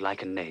 acted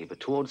like a neighbor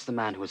towards the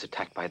man who was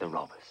attacked by the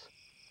robbers?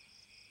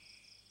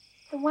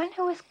 The one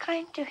who was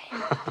kind to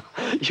him.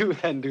 You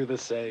then do the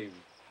same.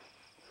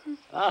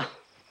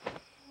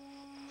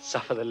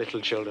 Suffer the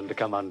little children to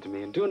come unto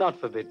me, and do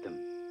not forbid them,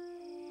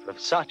 for of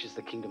such is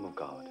the kingdom of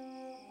God.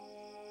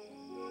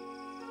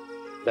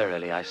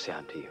 Verily I say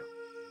unto you,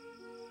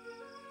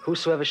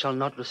 whosoever shall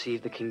not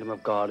receive the kingdom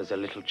of God as a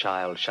little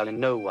child shall in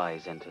no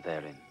wise enter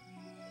therein.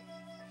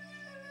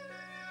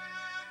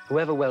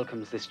 Whoever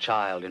welcomes this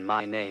child in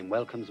my name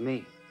welcomes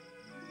me,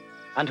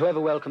 and whoever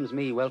welcomes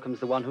me welcomes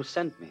the one who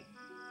sent me.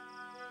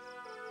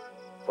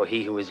 For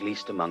he who is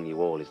least among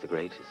you all is the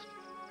greatest.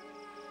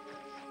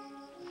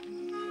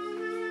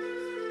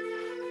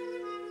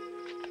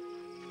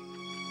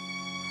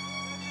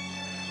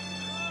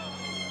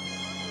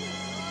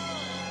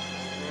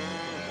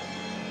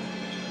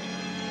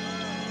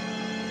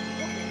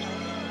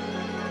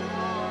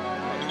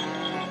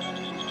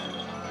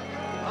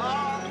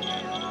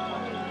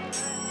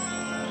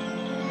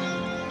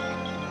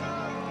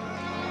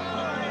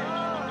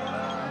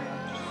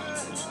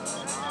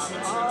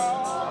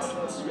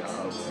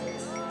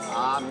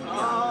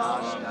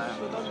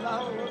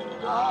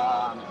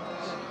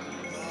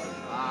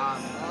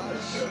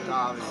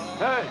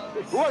 Hey,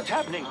 what's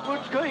happening?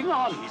 What's going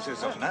on?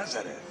 Jesus of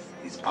Nazareth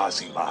is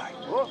passing by.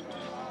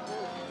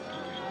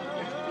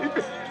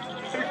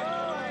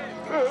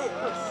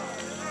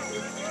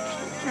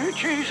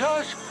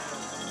 Jesus!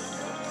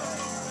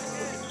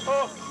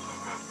 Oh,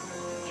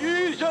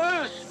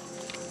 Jesus!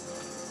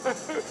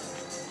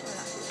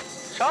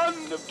 Son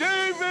of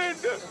David,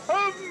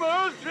 have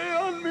mercy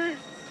on me!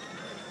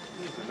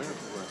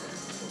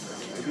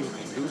 Maybe we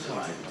can do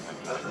something.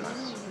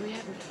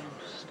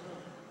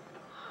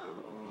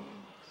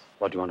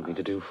 What do you want me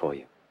to do for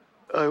you?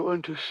 I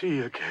want to see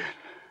again.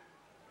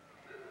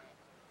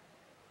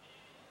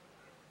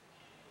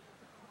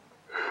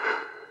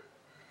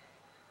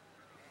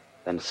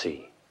 Then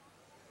see.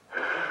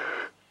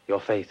 Your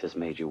faith has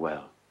made you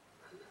well.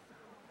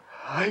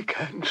 I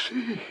can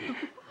see.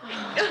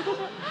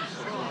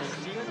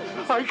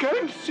 I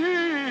can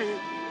see.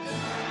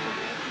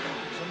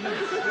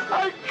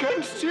 I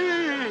can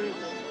see.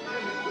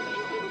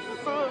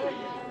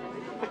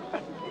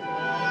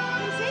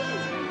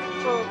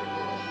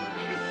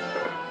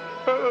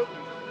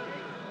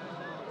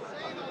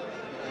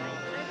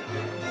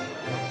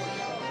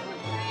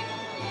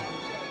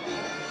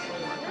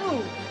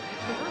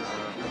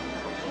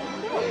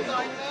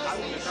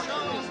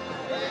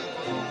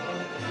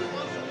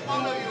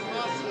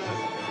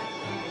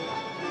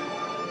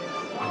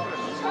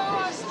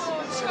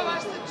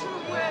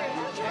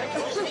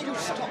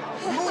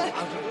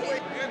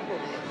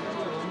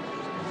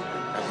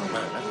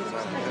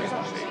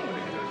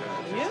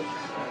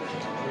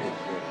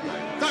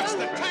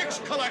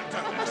 collector!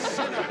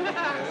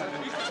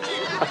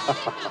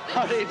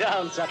 Hurry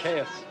down,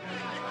 Zacchaeus,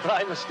 for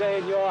I must stay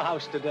in your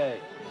house today.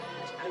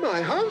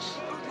 My house?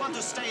 I would want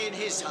to stay in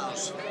his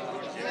house.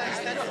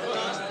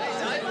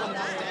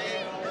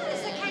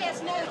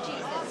 Zacchaeus, no,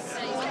 Jesus.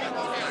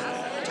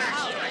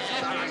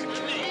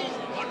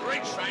 One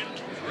rich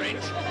friend, rich.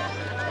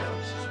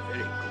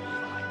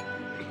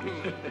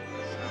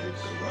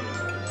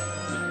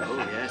 Oh,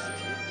 yes, it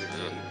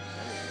is.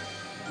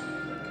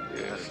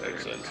 Yes,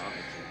 excellent.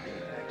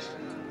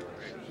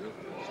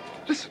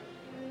 Listen.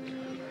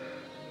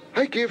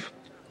 I give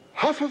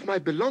half of my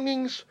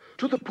belongings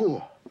to the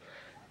poor.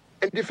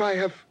 And if I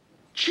have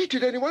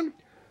cheated anyone,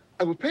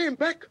 I will pay him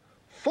back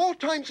 4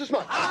 times as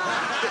much.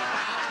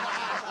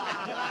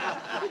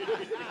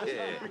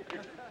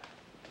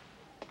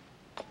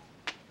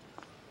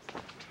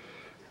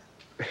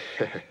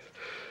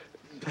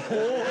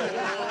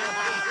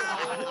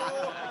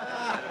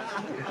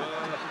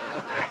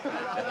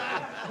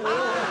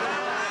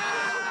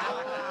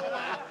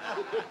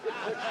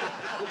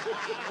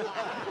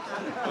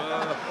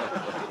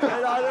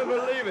 I don't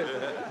believe it.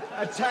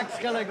 A tax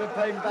collector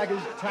paying back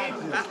his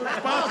taxes.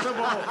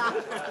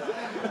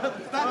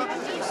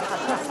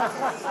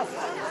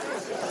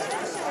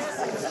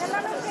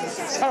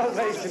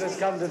 Salvation has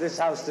come to this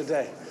house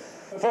today,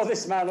 for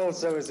this man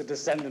also is a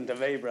descendant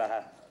of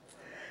Abraham.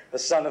 The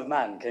Son of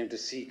Man came to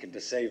seek and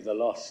to save the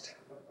lost.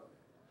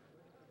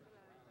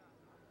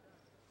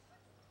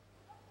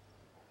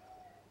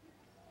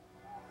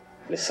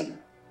 Listen.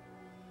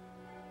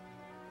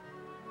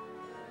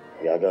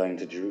 We are going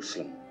to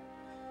Jerusalem,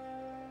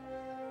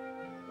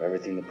 where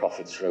everything the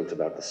prophets wrote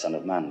about the Son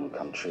of Man will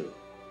come true.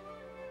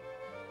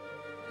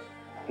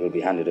 He will be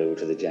handed over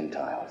to the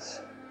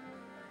Gentiles.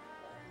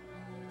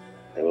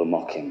 They will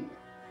mock him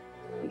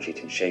and treat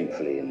him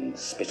shamefully and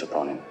spit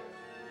upon him.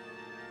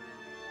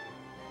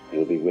 He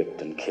will be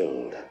whipped and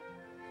killed.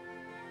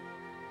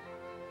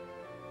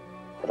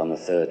 But on the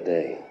 3rd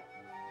day,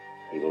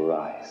 he will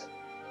rise.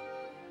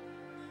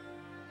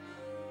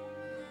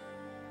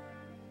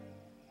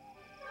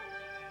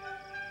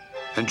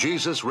 And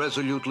Jesus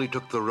resolutely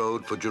took the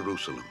road for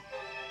Jerusalem.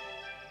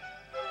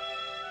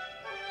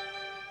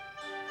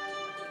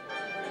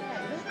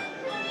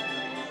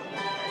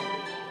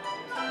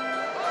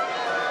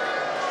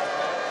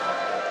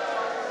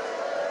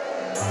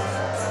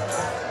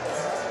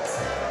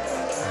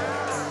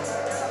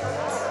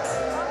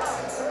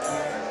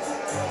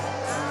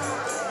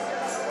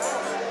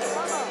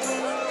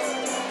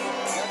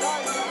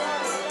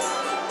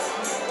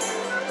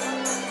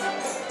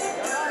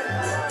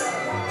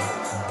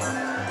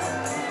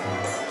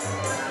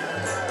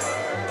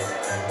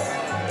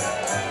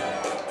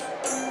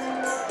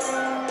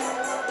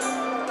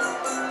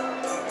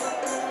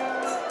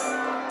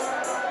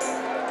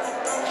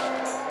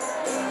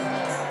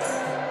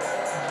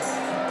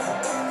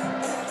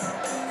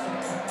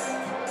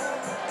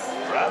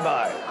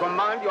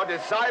 Command your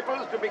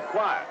disciples to be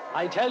quiet.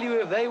 I tell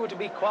you, if they were to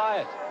be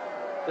quiet,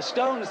 the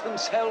stones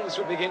themselves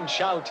would begin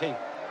shouting.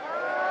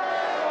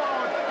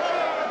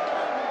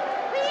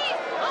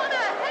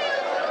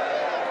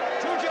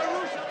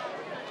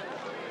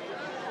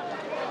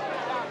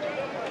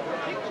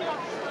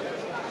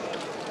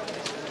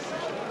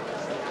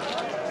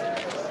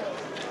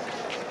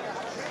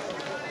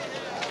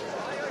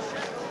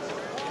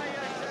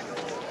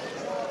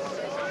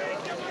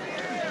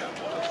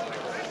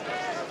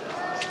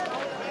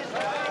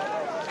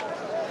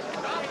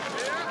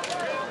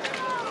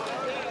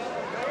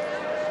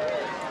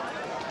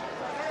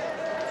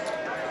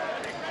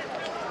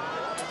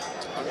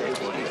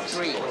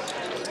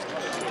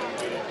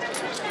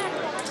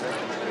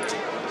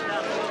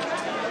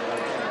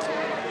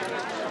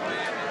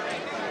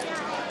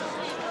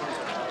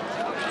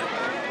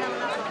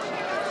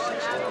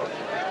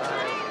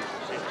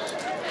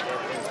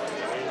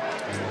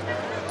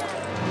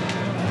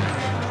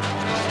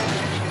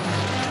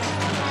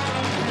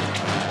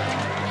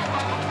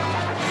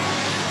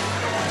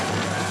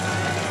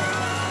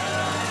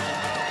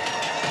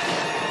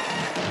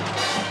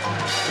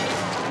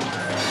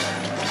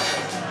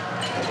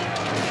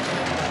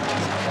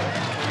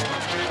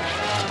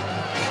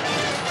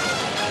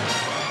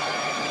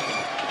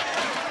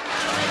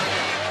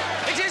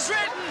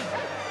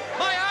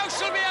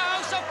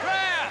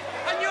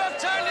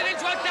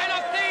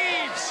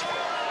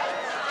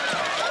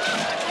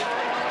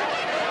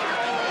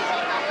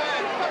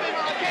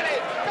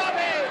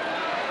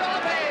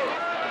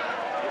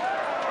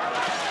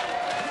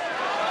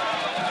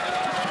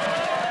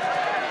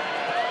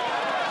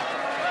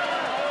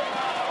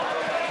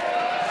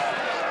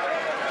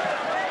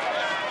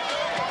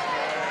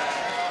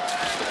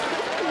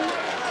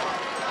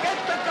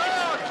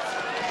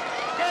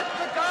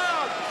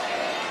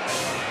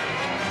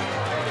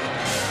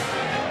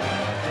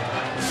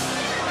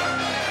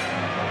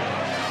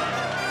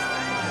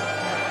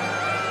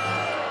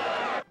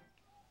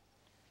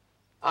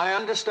 I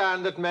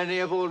understand that many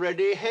have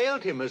already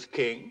hailed him as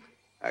king.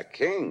 A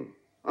king?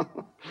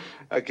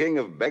 A king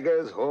of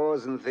beggars,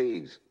 whores, and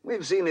thieves.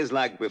 We've seen his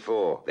like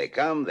before. They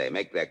come, they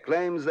make their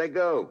claims, they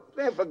go.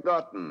 They're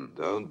forgotten.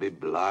 Don't be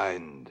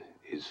blind.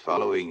 His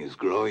following is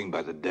growing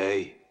by the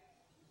day.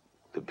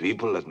 The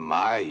people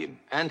admire him.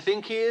 And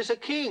think he is a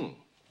king.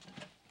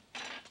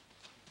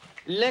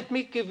 Let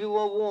me give you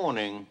a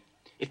warning.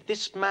 If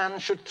this man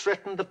should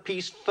threaten the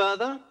peace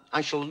further,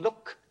 I shall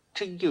look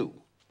to you.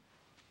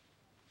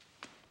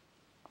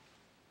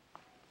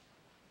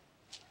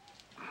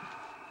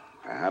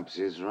 Perhaps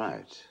he's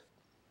right.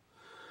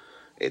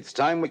 It's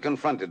time we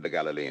confronted the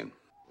Galilean.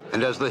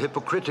 And as the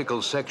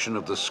hypocritical section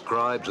of the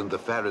scribes and the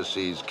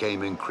Pharisees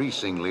came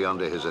increasingly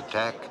under his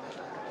attack,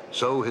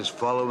 so his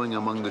following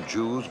among the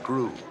Jews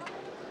grew.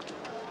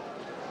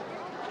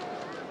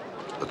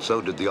 But so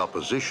did the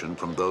opposition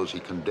from those he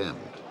condemned.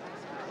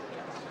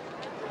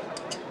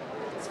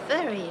 It's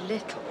very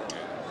little.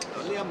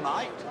 Only a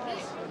mite.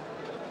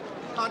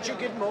 Can't you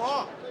get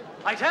more?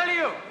 I tell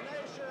you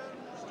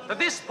that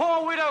this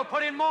poor widow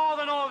put in more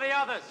than all the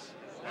others.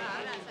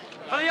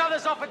 For the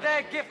others offered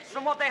their gifts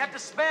from what they had to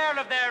spare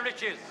of their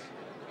riches.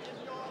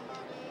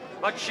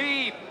 But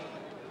she,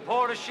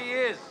 poor as she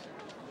is,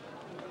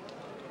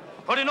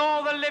 put in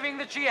all the living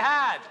that she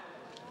had.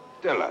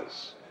 Tell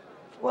us,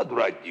 what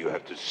right do you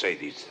have to say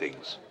these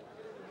things?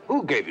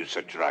 Who gave you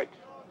such right?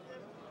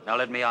 Now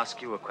let me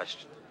ask you a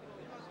question.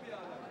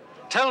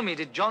 Tell me,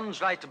 did John's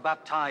right to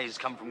baptize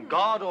come from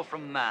God or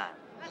from man?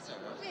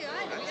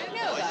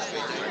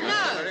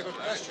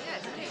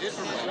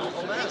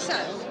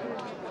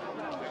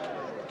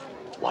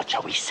 What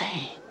shall we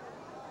say?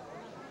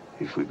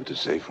 If we were to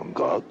say from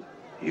God,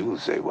 you will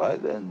say, why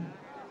then?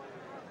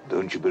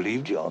 Don't you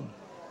believe John?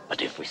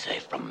 But if we say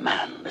from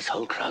man, this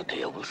whole crowd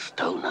here will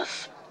stone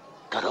us.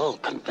 They're all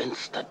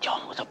convinced that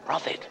John was a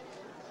prophet.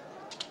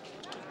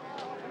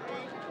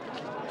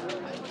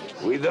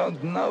 We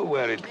don't know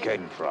where it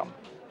came from.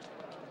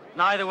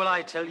 Neither will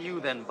I tell you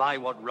then by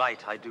what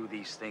right I do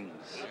these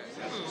things.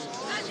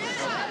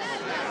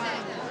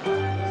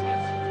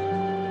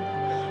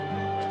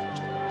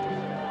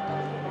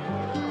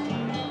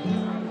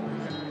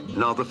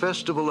 Now the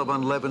festival of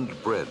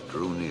unleavened bread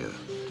drew near,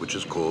 which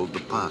is called the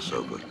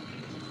Passover.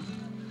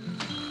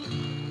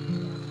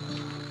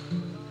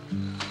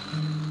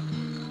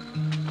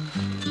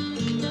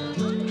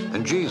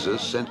 And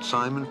Jesus sent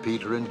Simon,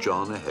 Peter, and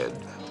John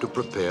ahead to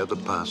prepare the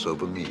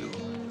Passover meal.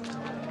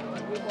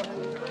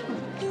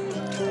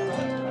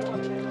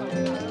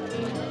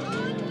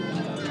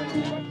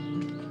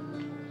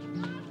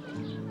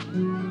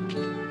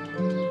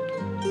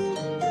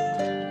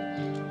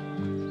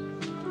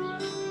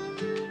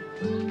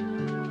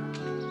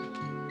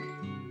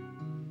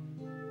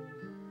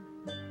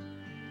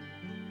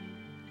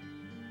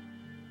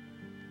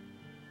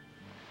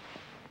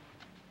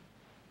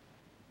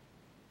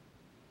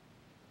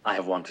 I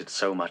have wanted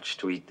so much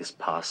to eat this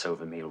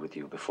Passover meal with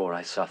you before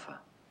I suffer.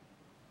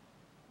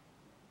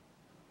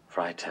 For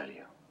I tell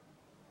you,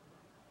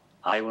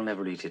 I will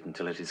never eat it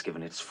until it is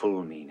given its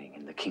full meaning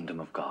in the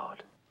kingdom of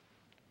God.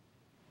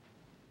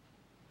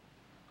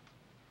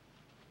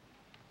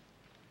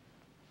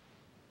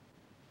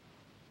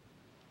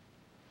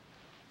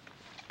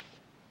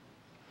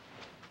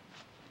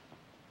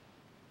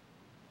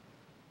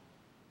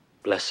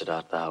 Blessed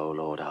art thou, O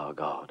Lord our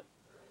God,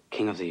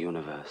 King of the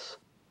universe,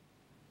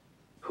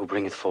 who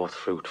bringeth forth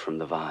fruit from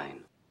the vine.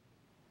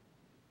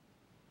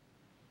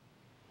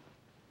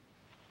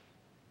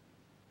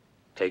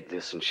 Take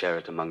this and share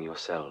it among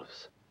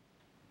yourselves.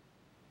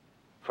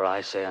 For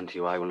I say unto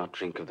you, I will not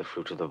drink of the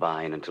fruit of the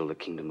vine until the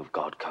kingdom of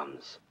God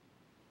comes.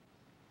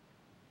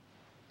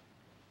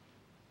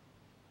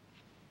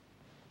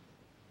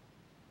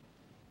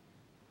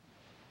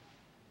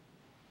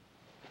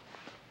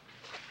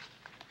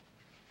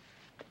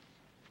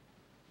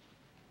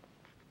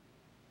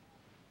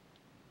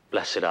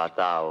 Blessed art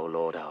thou, O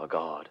Lord our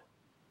God,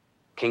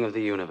 King of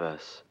the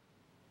universe,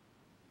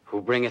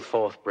 who bringeth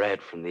forth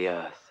bread from the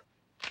earth.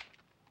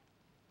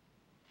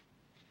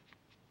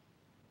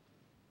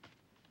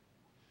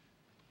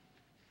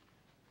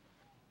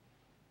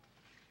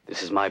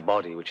 This is my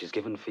body, which is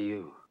given for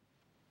you.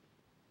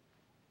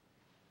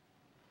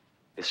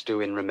 This do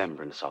in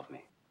remembrance of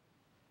me.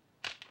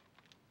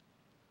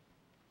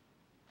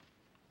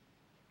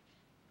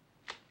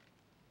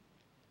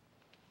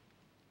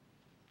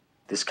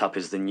 This cup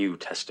is the New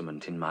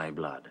Testament in my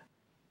blood,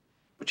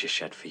 which is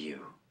shed for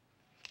you.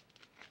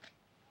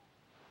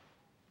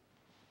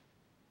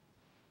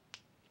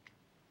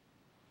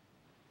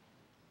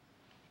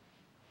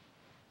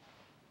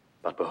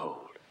 But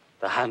behold,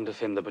 the hand of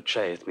him that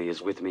betrayeth me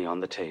is with me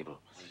on the table.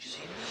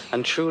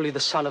 And truly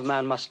the Son of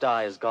Man must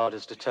die as God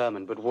has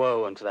determined, but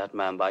woe unto that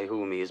man by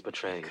whom he is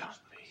betrayed.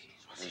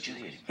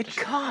 It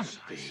can't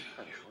be.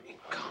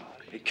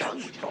 It can't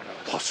be. Not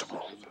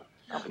possible.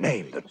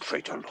 Name the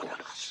traitor, Lord.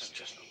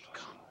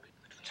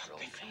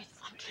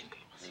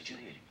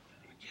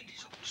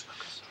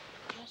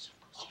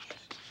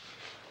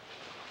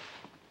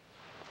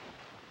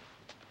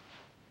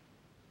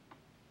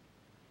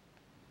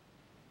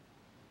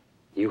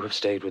 You have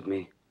stayed with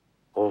me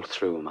all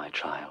through my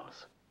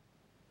trials.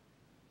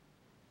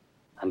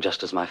 And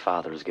just as my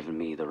father has given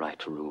me the right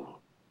to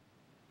rule,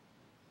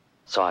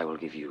 so I will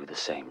give you the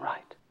same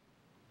right.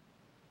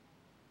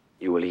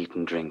 You will eat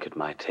and drink at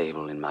my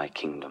table in my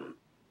kingdom.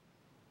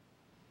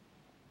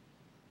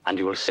 And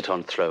you will sit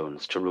on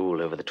thrones to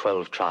rule over the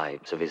 12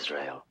 tribes of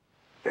Israel.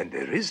 Then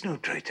there is no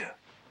traitor.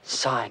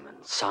 Simon,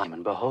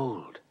 Simon,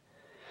 behold,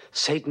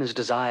 Satan has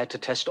desired to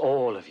test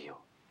all of you,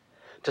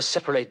 to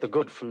separate the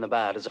good from the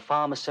bad, as a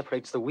farmer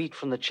separates the wheat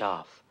from the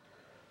chaff.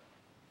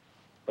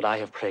 But I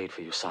have prayed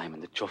for you,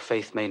 Simon, that your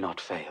faith may not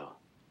fail.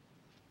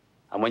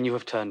 And when you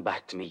have turned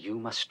back to me, you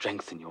must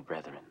strengthen your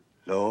brethren.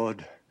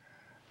 Lord,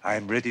 I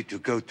am ready to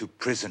go to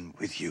prison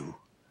with you,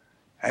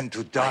 and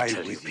to die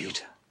with you.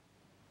 Peter,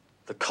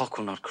 the cock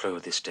will not crow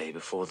this day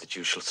before that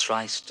you shall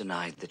thrice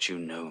deny that you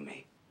know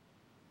me.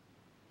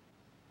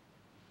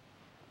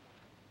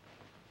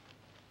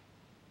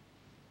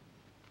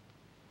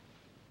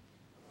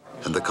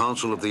 And the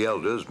council of the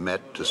elders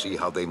met to see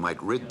how they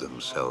might rid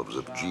themselves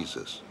of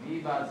Jesus.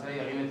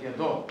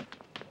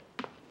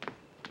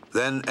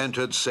 Then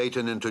entered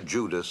Satan into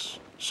Judas,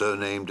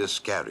 surnamed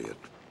Iscariot,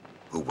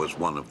 who was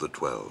one of the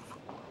 12.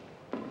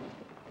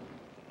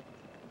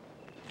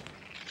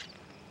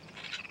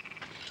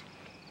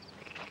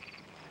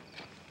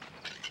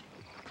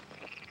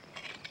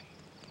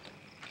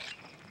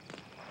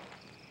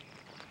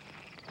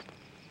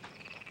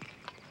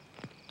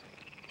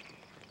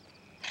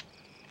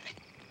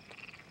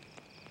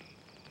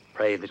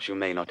 Pray that you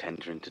may not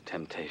enter into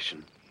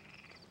temptation.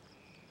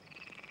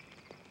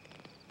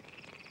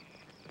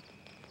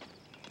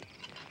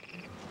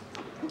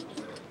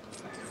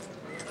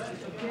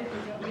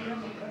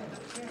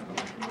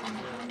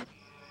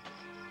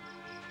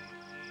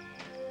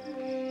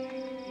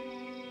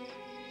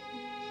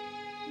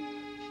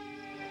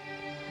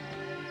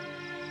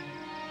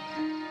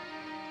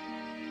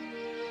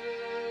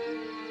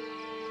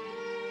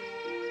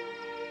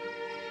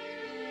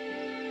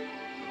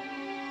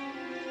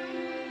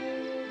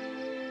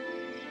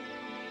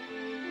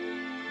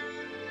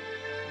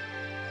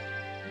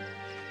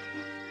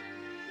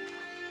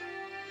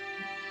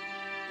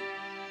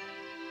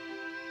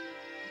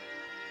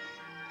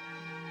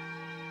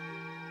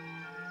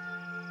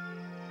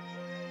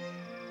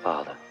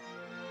 Father,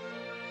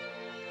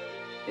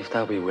 if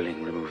thou be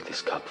willing, remove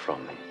this cup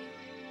from me.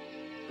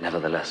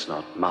 Nevertheless,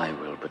 not my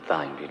will, but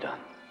thine be done.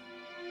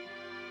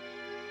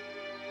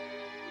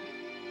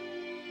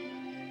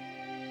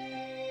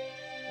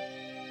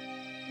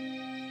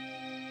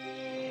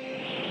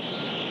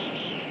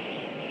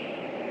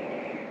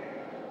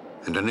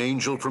 And an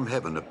angel from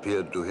heaven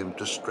appeared to him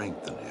to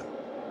strengthen him.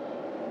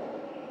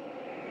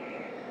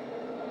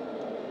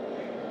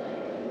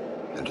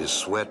 And his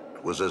sweat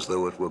was as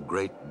though it were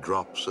great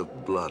drops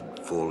of blood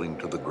falling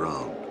to the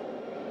ground.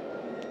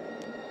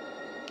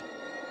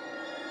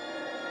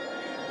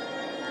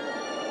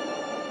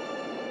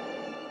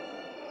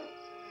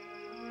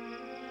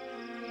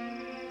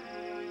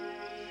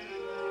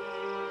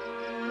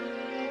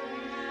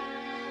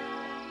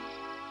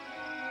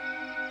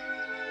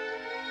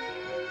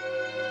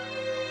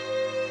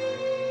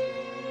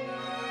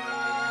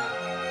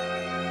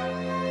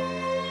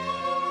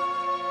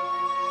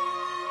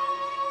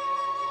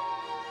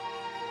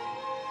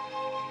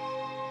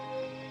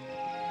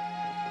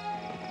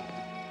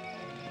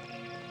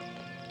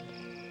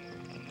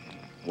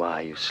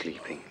 Why are you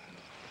sleeping?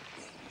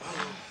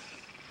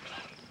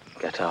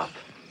 Get up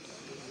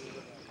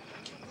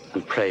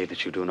and pray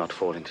that you do not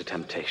fall into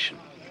temptation.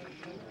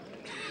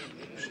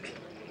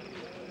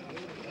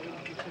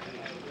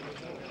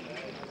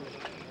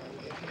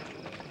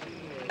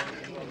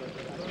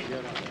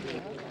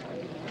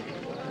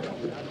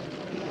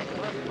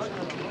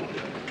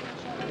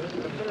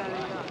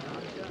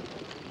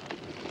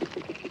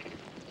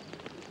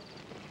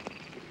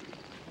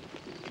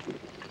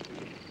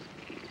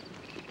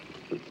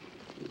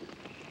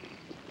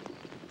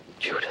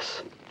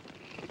 Judas.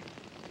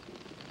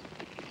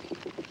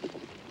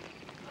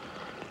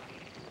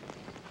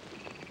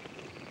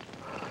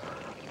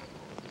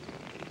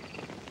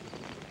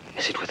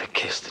 Is it with a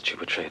kiss that you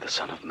betray the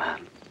Son of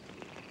Man?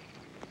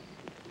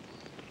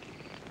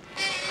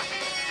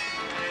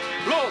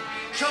 Lord,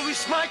 shall we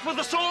smite with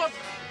the sword?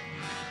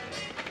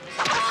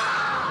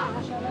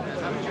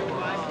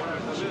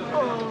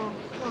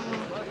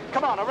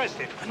 Come on, arrest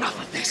him.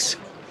 Enough of this.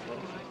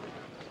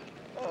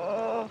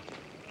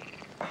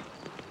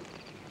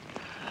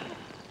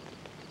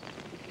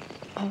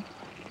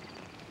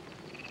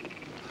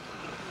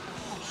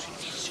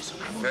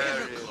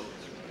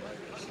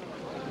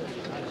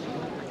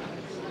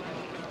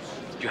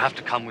 You have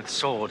to come with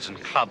swords and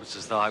clubs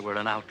as though I were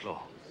an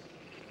outlaw.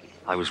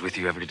 I was with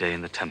you every day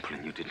in the temple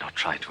and you did not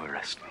try to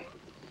arrest me.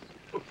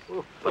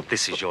 But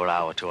this is your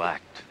hour to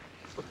act,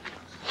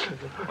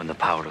 when the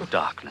power of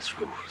darkness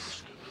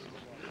rules.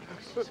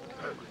 Come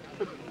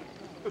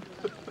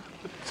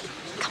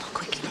on,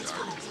 quickly, let's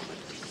follow.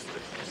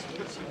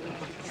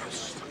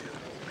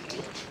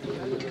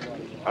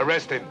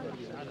 Arrest him.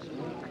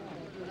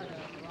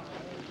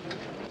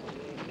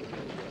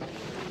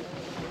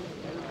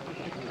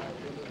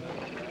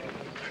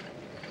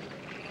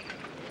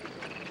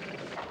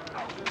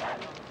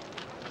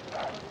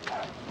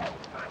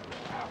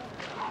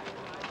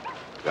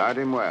 Guard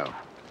him well.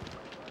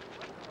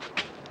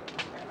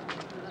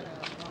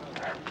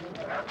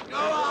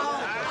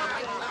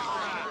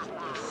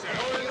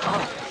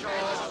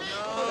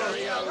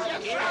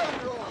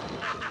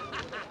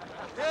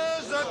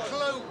 Here's a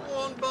cloak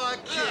worn by a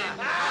king.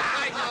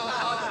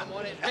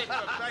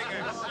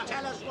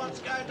 Tell us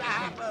what's going to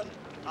happen.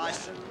 I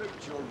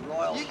salute your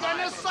royal You're going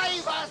to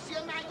save us,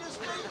 Your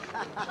Majesty?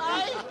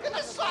 Hey, going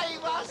to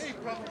save us?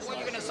 What are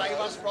you going to save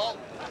us from?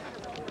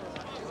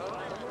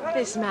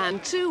 This man,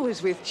 too,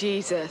 was with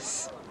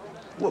Jesus.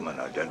 Woman,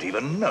 I don't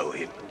even know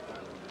him.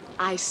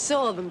 I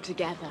saw them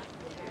together.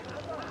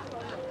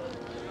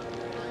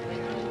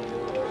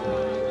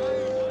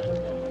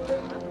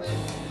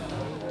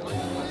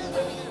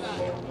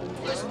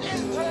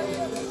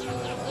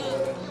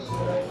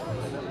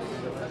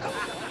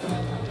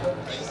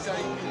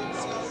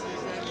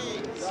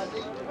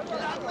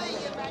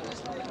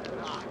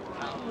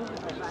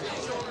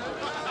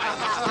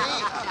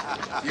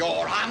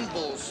 You're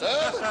humble,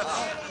 sir.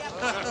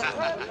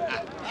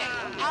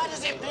 How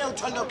does it feel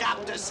to look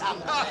up to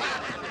somebody?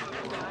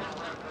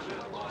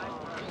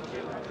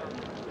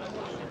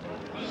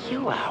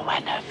 You are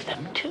one of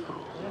them, too.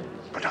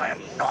 But I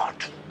am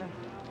not.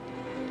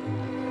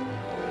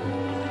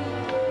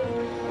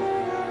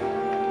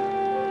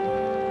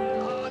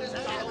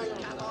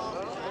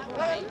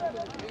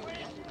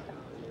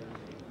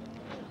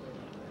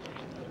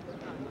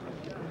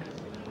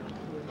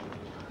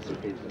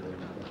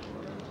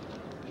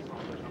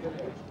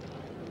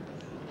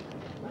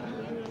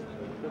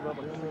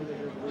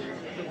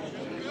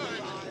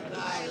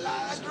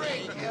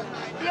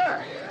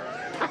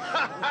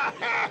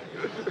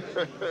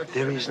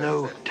 There is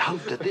no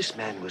doubt that this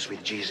man was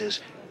with Jesus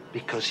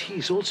because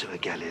he's also a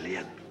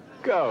Galilean.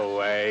 Go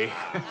away.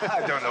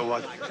 I don't know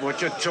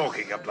what you're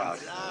talking about.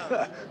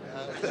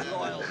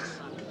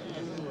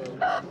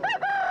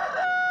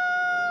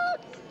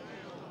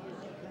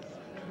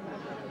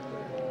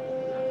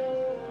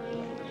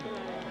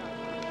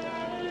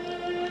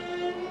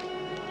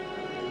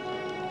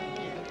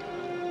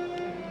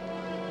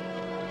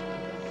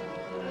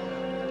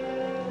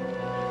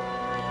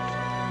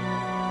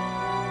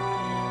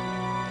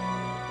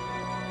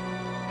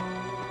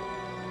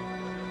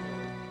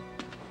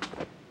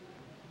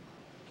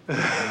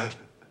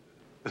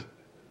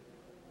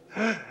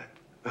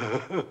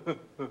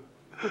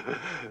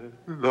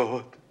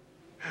 Lord,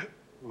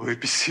 we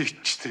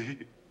beseech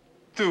thee,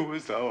 do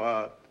as thou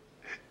art,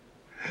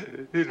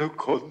 in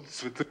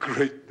accordance with the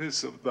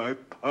greatness of thy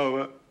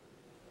power.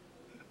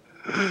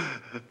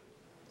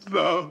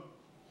 Thou,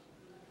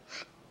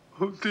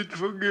 who did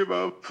forgive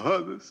our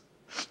fathers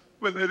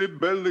when they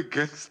rebelled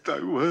against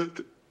thy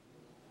word.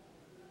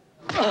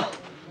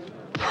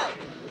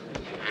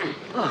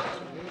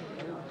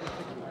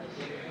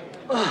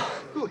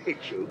 Who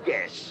hit you?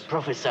 Guess.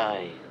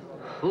 Prophesy.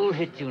 Who'll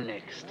hit you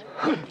next?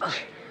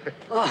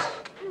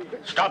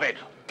 Stop it!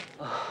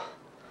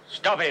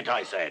 Stop it,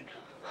 I said.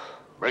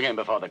 Bring him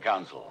before the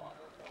council.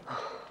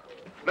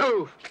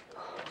 Move!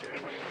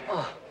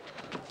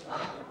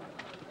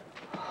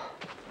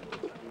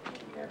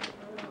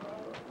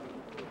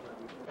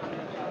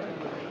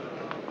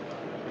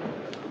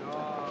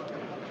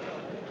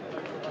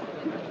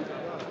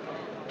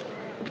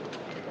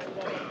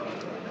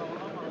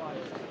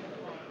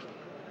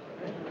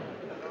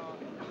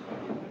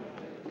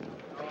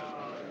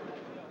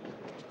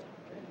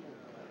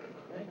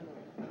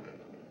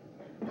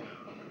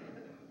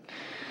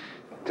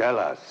 Tell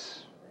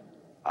us,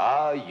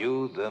 are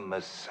you the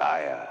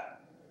Messiah?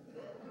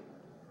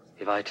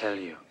 If I tell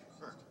you,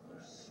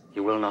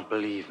 you will not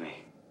believe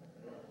me.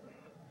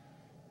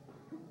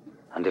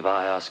 And if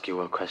I ask you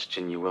a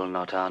question, you will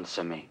not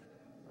answer me.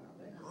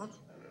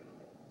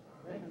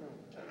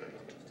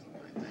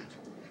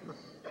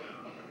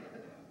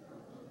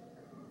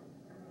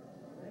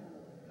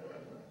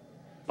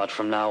 But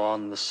from now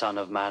on, the Son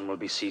of Man will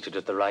be seated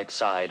at the right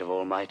side of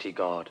Almighty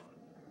God.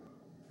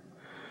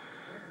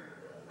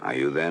 Are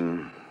you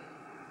then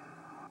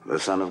the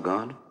Son of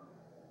God?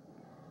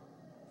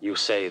 You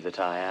say that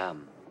I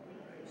am.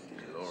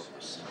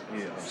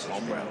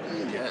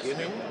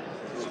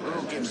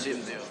 Who gives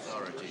him the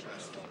authority?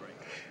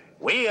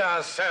 We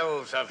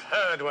ourselves have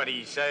heard what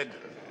he said.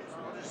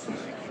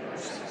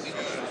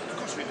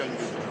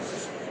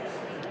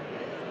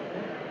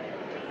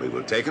 We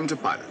will take him to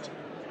Pilate.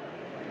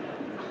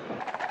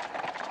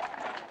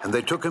 And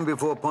they took him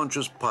before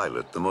Pontius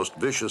Pilate, the most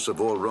vicious of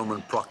all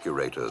Roman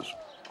procurators,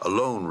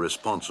 alone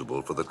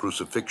responsible for the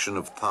crucifixion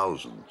of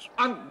thousands.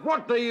 And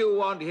what do you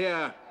want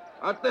here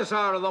at this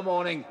hour of the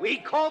morning? We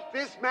caught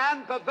this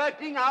man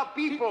perverting our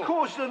people. He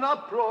caused an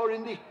uproar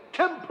in the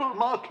temple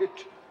market.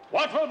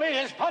 What will be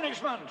his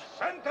punishment?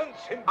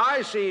 Sentence him.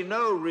 I see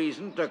no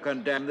reason to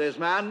condemn this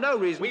man, no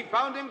reason. We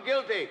found him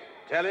guilty,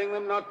 telling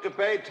them not to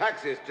pay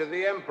taxes to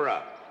the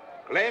emperor,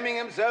 claiming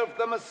himself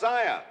the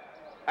Messiah,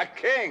 a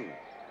king.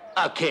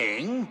 A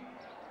king?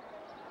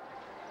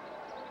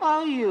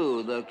 Are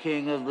you the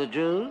king of the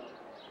Jews?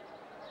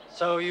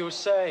 So you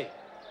say.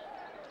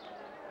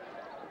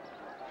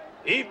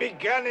 He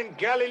began in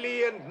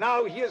Galilee and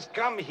now he has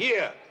come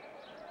here.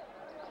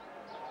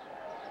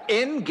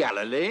 In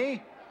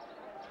Galilee?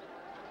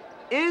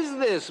 Is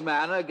this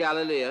man a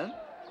Galilean?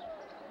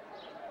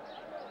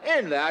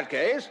 In that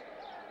case,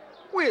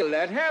 we'll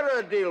let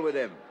Herod deal with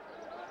him.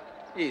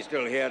 He's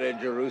still here in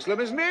Jerusalem,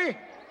 isn't he?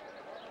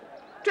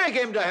 Take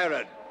him to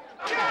Herod.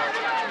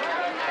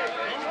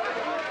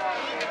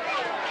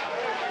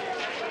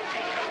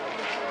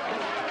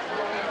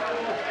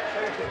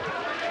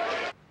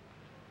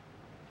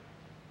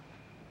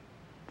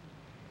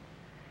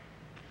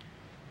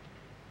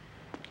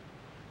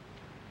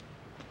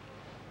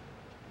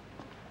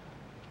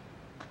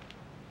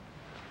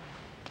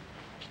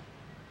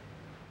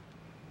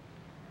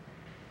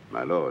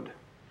 My lord,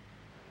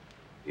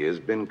 he has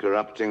been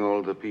corrupting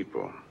all the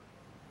people.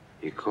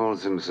 He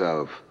calls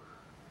himself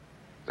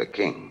the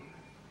king.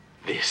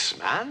 This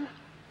man?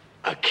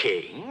 A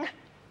king?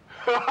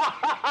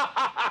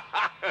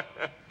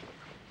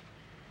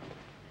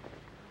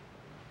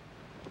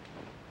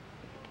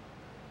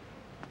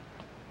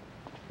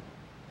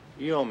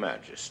 Your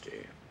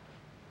Majesty.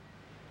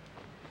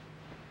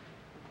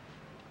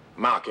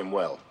 Mark him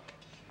well.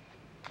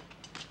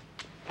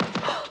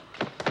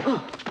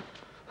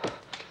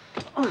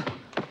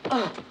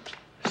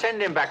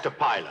 Send him back to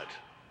Pilate.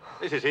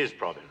 This is his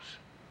province.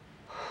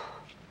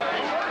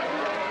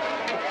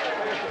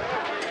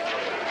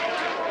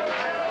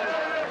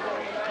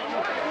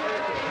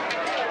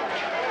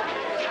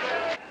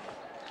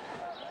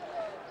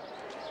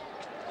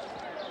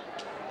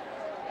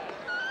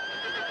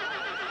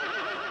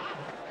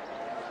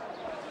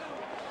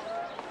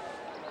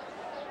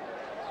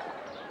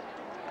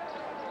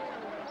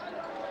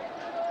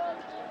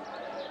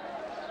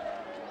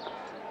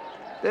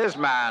 This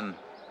man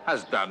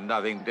has done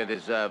nothing to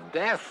deserve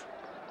death.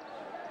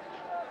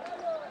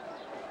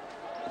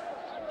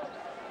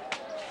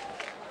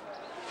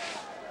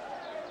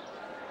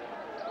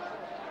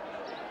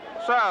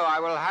 So I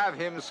will have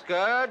him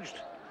scourged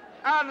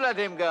and let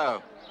him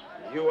go.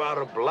 You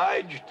are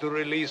obliged to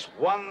release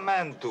one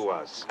man to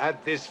us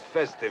at this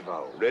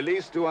festival.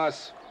 Release to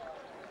us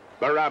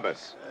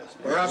Barabbas. Yes,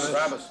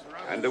 Barabbas.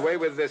 And away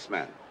with this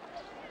man.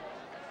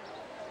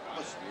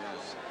 Yes.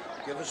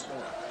 Give us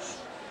Barabbas.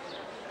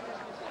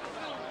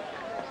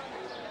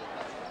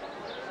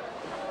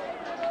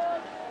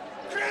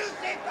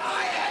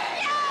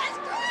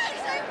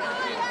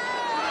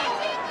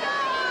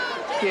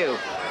 You,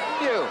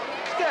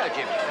 scourge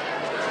him.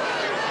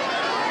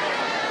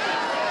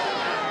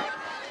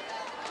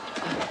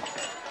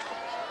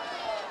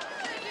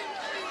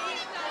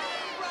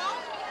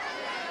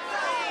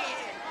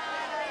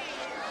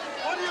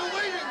 What are you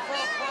waiting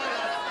for,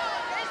 Pilate?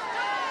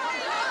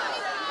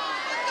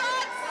 For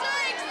God's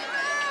sakes,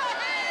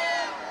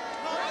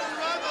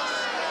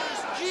 Barabbas!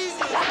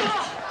 Jesus!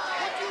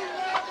 Would you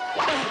rather?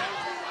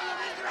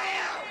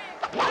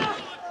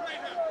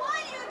 Why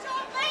do you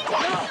torment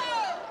him so?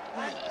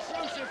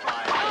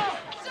 Crucify him!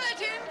 Set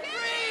him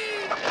free!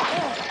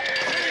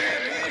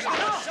 He is the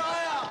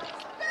Messiah!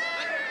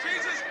 Let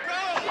Jesus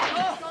go!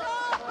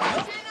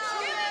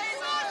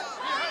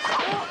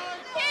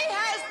 He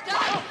has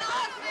done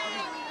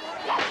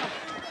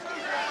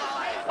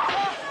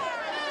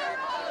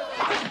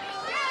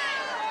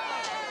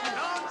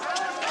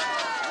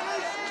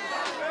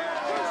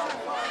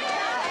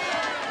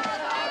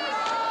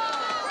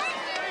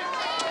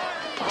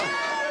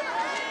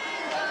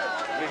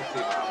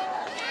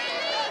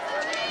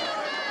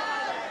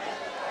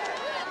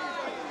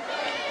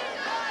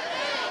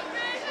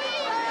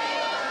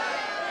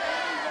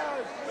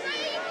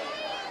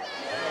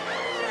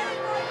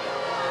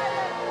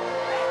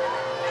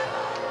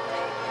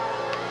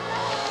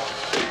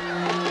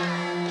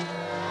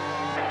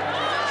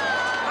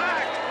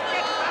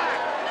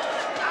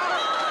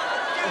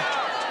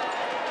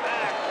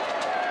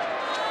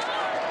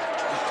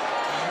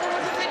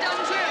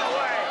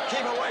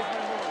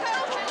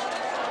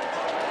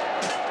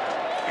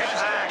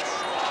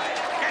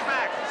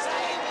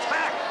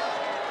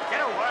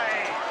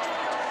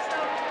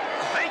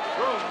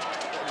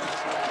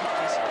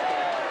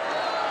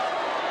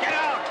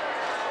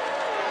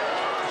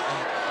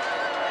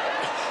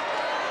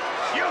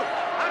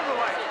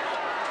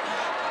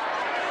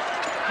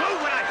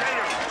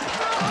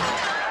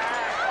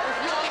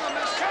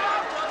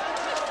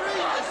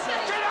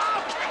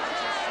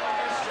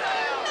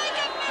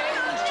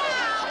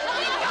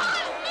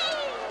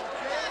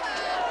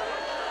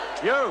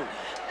You!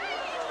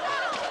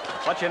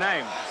 What's your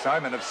name?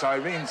 Simon of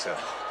Cyrene, sir.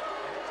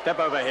 Step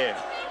over here.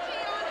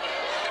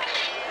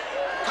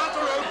 Cut the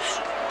ropes!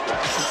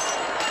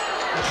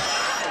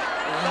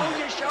 Oh,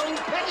 you're showing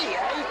pity,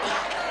 eh?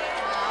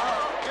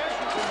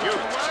 You!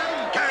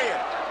 Carry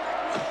it!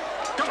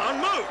 Come on,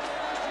 move!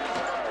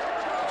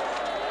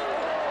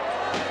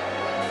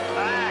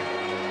 Back!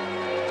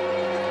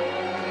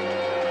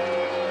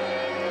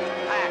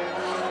 Back!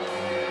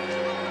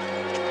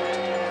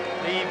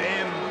 Leave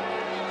him.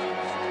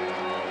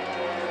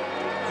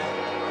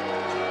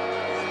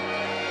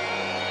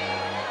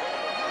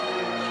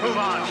 Move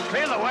on.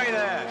 Clear the way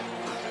there.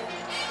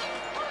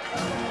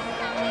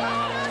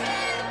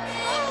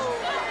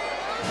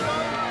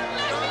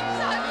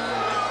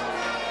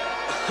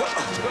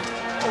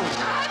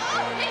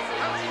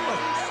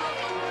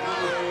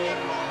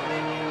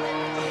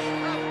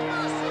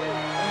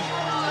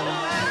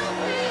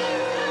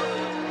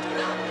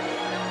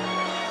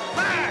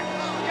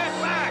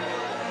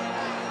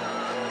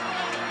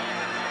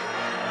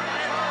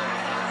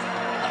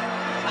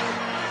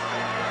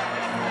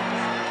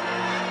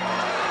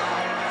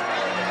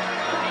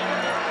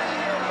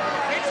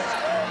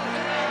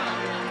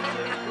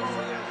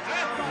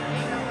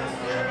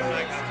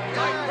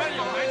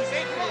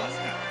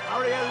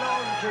 Hurry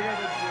along, King of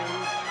the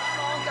Jews.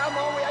 Come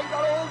on, we ain't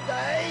got all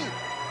day.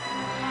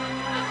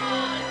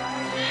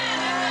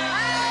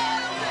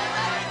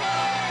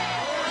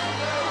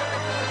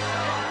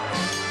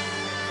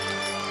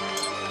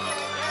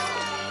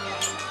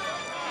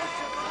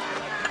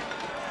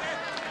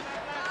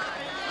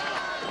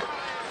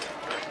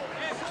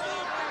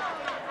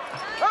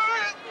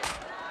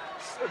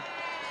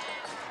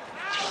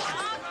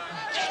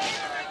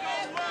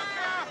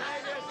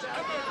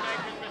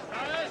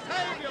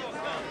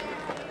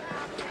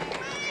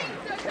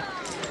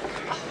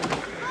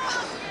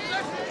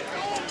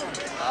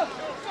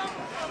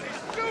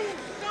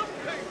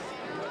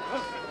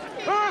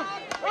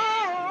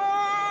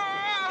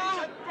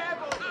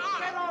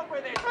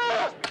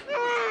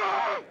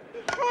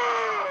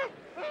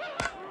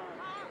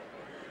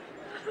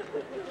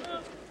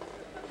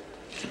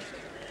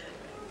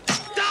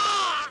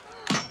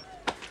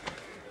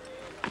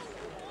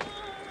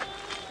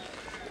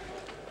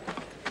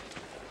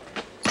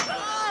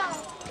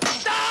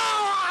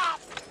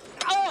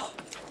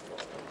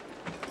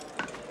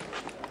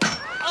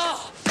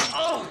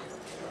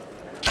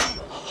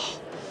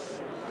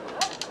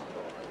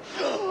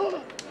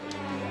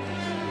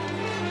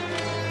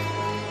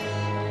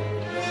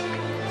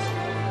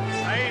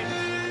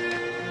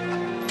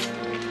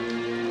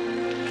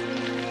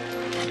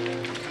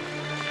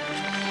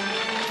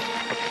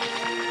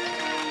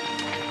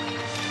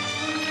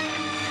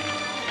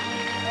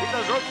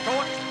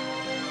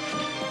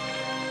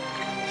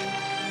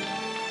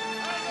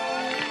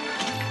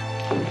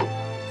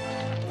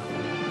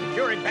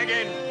 Securing peg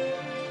in.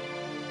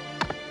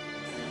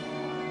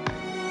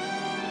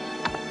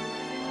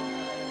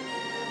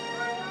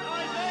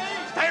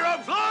 Stay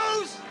rope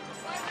flows!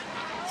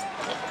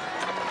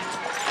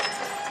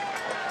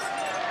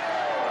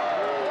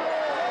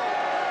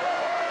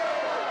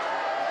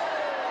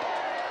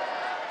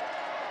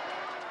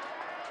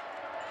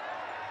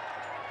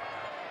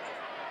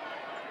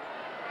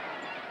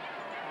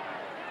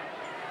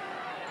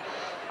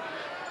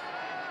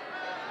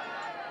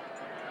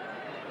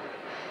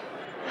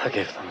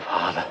 Forgive them,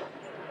 Father.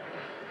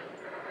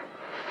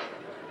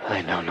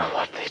 They know not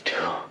what they do.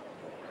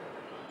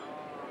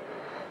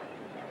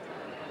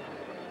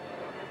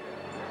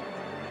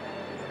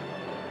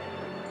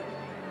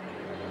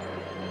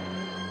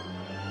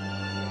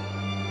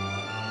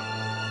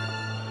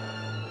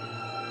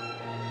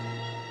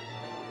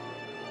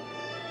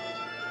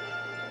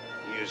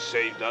 He has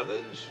saved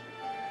others.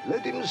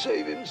 Let him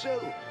save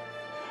himself.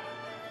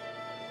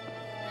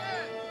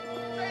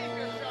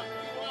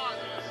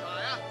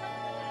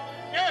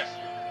 Yes,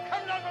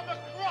 come down from the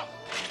cross.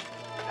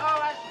 Show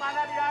us one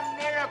of your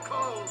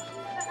miracles.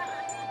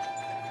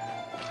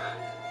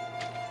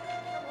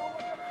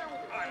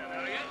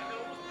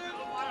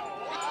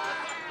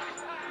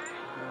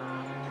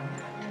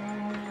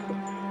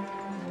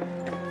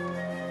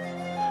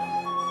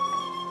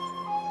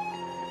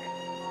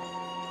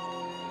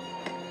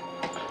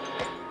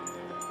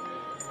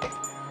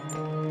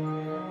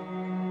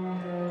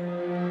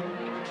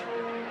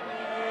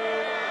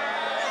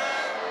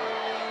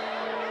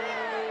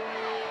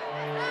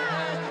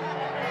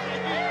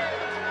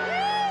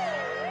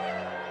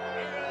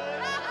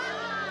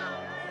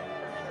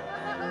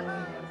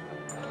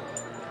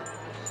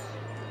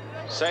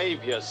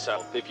 Save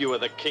yourself if you are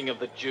the king of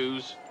the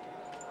Jews.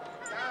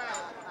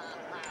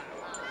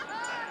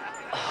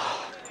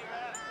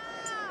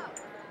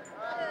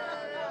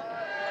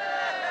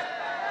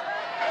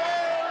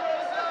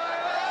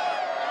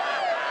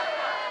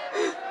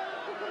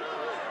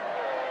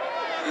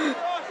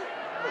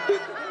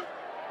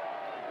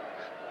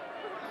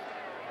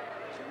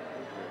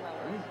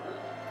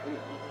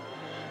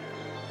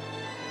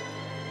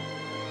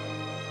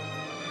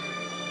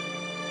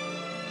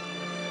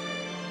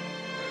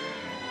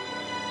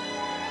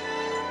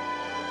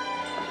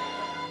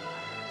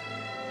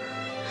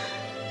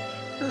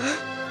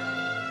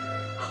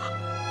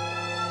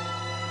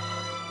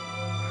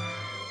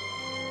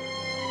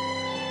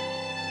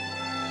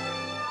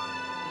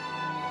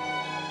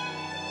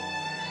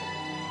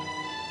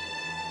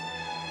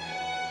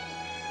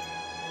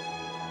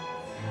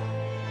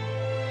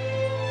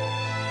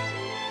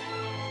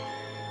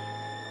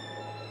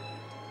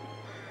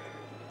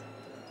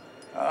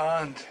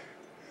 Aren't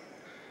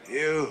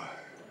you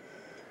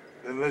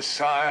the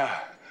Messiah?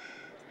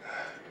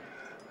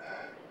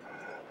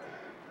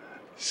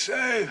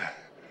 Save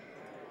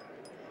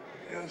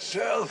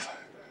yourself.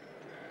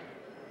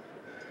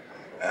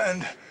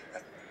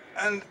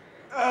 and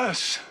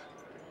us.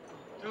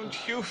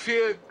 Don't you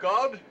fear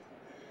God?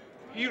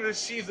 He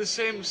received the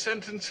same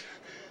sentence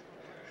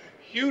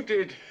you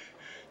did,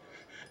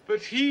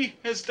 but he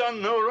has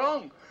done no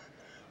wrong.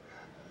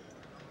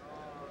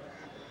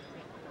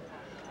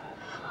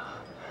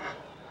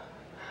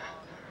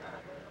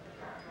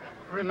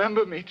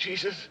 Remember me,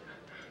 Jesus,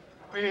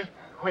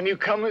 when you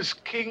come as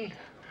king.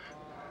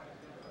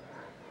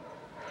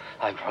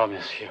 I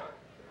promise you.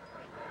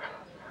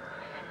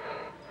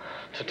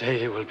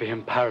 Today you will be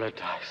in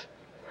paradise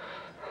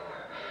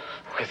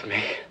with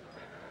me.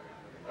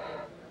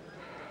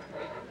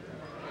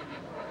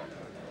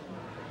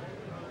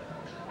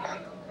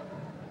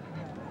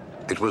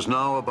 It was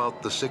now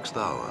about the 6th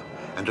hour,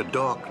 and a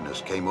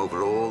darkness came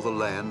over all the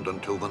land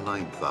until the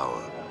 9th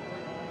hour.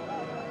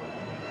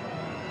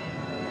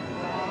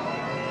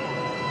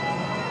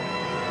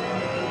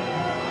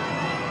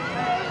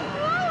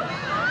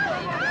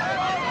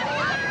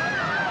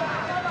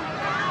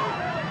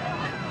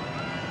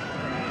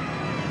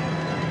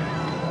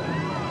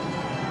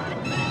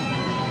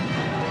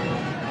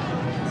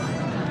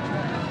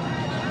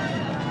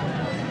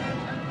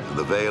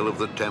 The veil of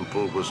the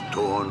temple was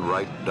torn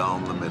right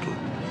down the middle.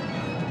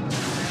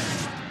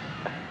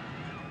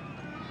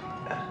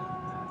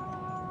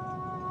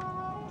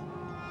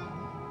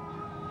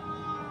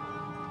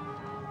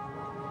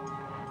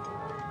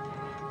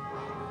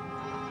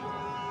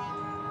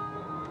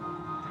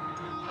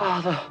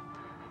 Father,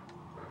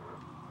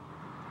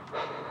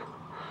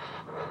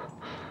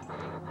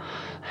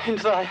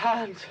 into thy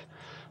hands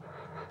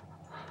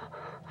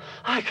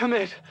I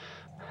commit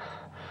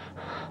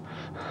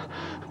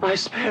my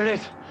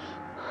spirit.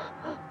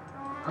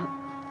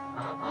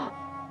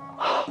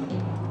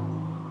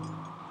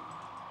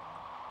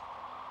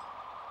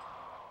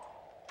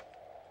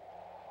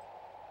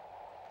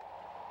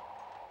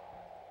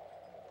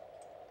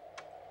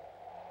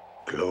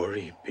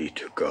 Glory be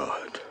to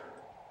God.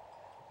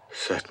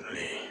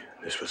 Certainly,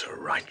 this was a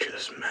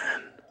righteous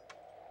man.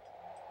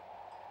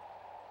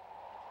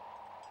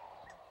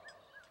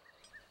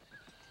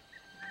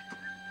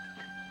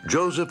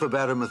 Joseph of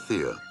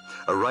Arimathea,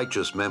 a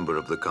righteous member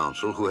of the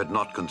council who had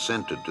not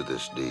consented to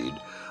this deed,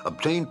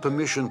 obtained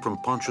permission from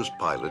Pontius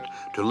Pilate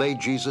to lay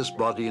Jesus'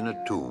 body in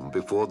a tomb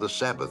before the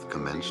Sabbath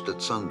commenced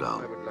at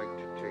sundown. I would like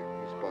to take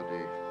his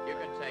body. You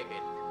can take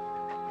it.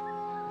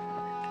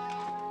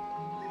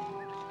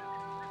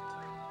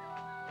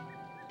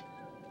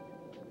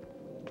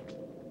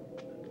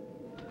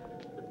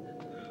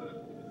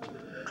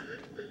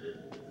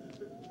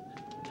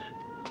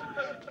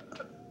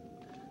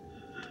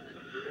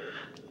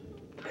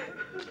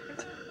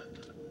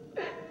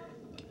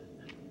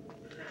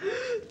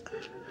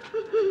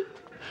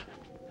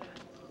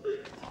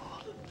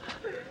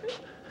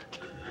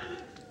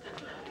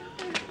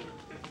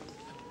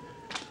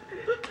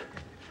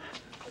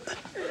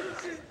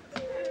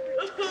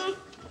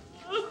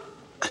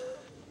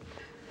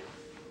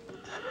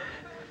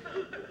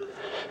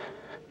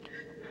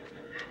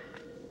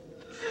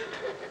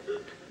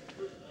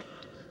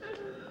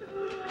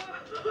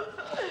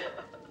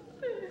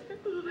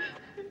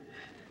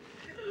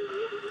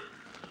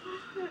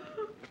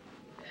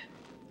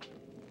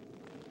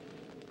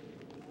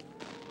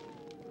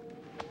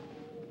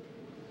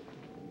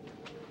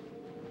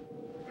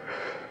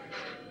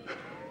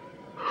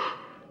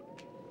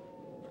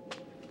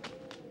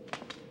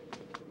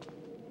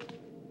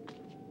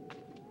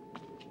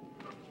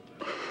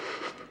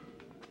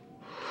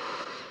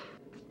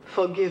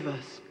 Forgive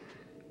us.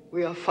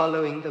 We are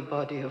following the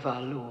body of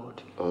our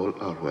Lord. All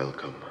are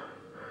welcome.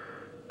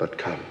 But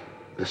come,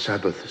 the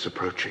Sabbath is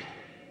approaching.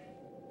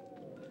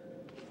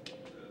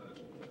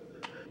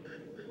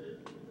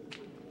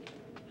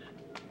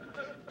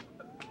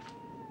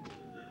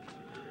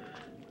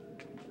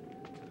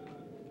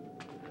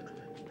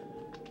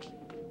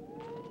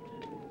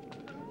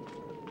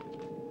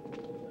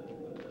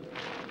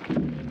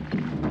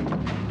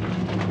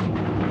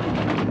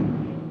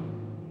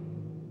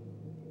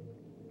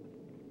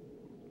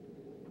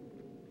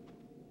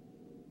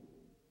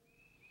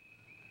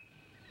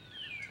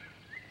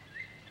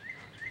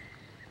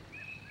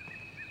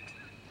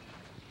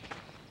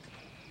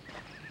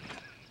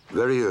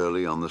 Very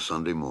early on the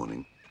Sunday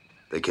morning,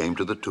 they came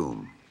to the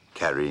tomb,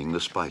 carrying the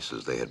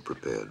spices they had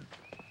prepared.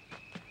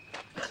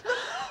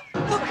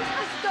 Look at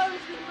the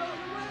stones being rolled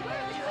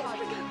away. Where are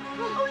they going to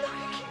go? Oh,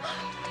 look.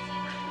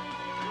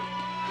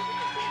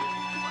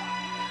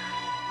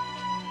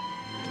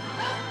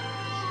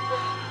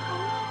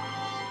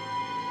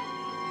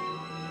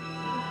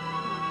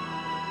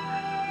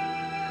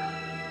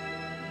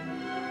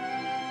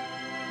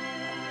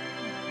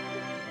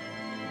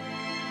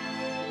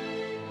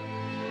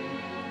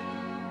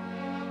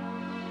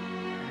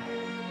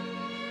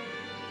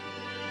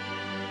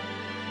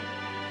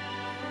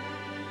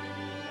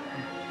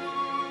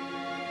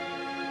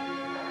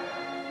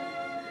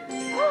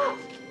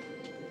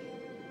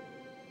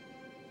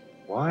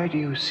 Why do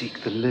you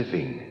seek the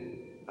living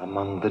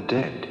among the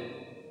dead?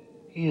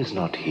 He is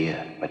not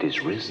here, but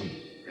is risen.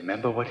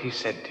 Remember what he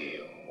said to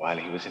you while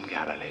he was in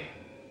Galilee,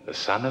 the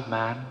Son of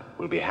Man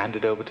will be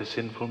handed over to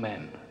sinful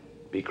men,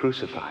 be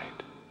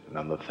crucified, and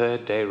on the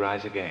third day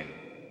rise again.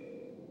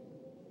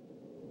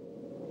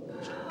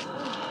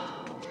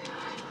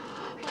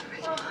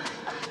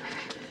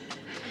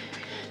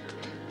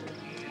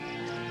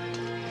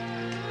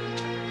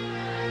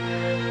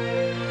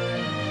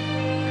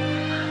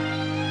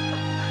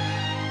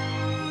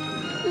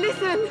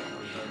 Listen!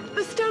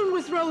 The stone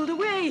was rolled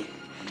away.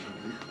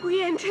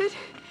 We entered,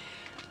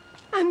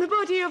 and the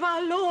body of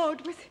our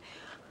Lord was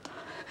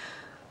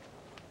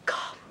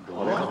gone.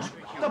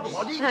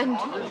 And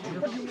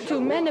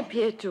two men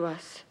appeared to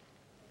us,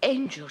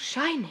 angels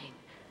shining,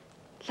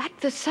 like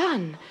the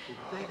sun,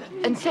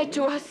 and said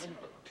to us,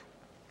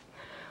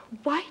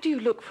 "Why do you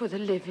look for the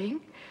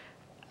living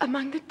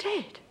among the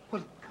dead?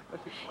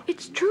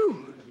 It's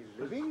true."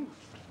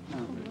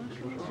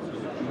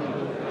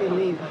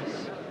 Believe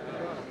us.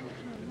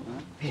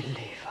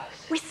 Believe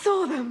us. We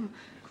saw them.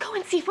 Go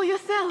and see for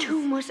yourself. The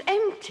tomb was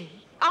empty.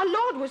 Our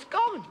Lord was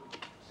gone.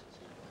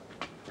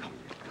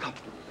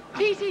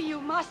 Peter,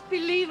 you must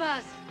believe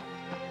us.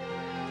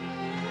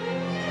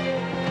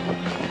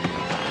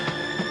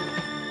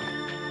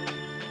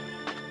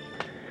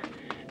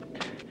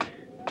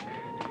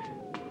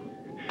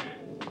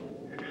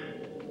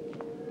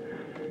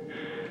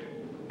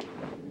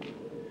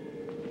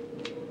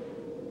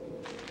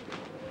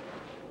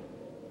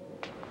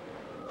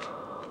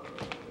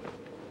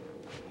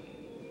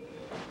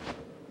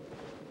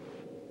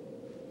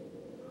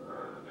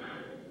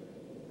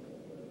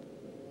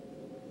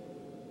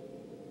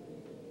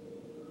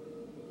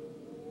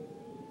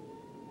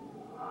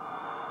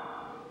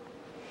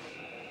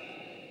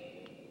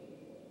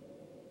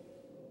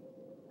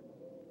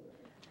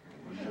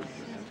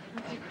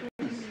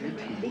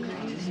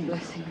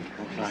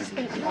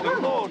 The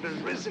Lord has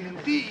risen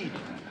indeed.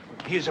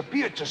 He has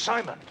appeared to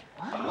Simon.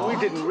 We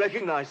didn't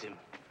recognize him.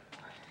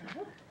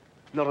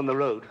 Not on the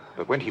road.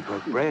 But when he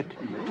broke bread,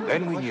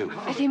 then we knew.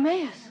 At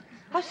Emmaus.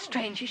 How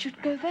strange he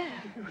should go there.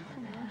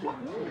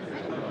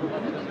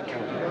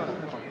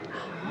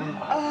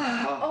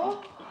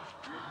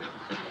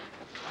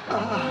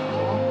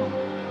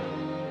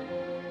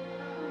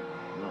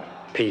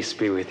 Peace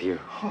be with you.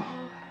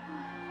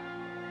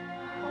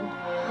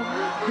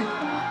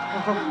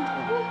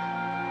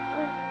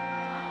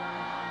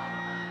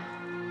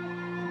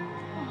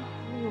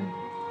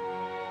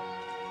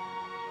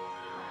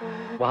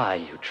 Why are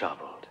you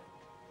troubled?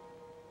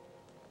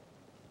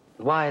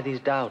 Why are these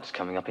doubts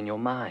coming up in your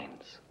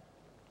minds?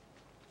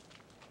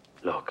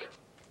 Look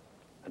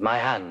at my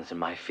hands and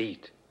my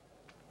feet,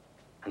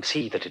 and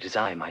see that it is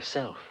I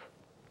myself.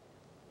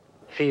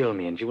 Feel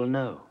me and you will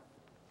know.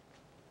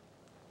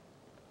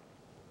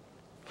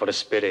 For a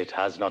spirit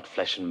has not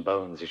flesh and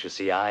bones, as you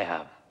see I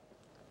have.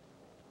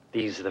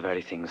 These are the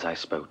very things I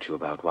spoke to you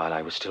about while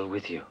I was still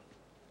with you.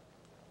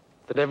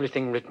 That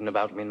everything written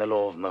about me in the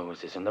law of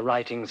Moses and the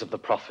writings of the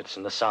prophets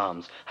and the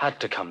Psalms had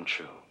to come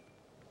true.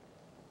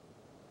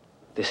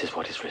 This is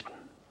what is written.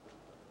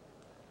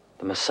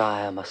 The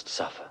Messiah must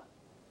suffer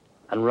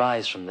and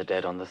rise from the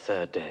dead on the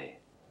third day.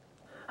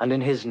 And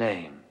in his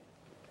name,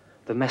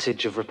 the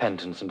message of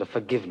repentance and of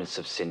forgiveness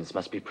of sins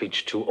must be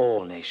preached to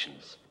all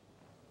nations,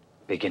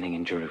 beginning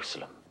in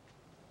Jerusalem.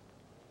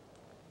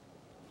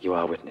 You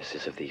are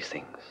witnesses of these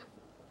things.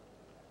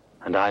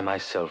 And I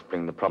myself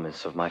bring the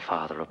promise of my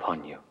Father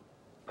upon you.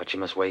 But you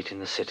must wait in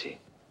the city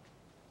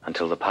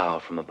until the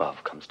power from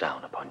above comes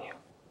down upon you.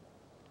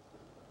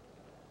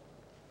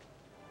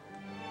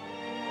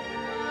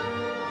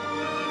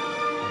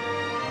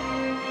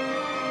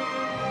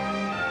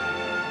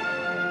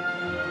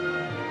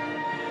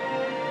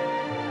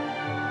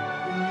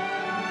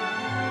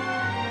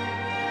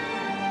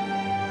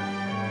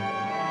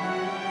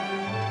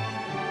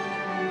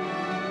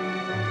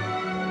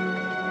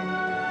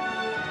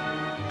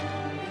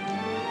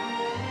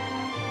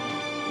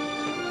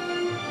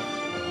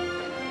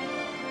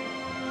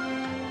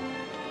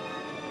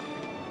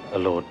 The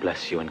Lord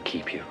bless you and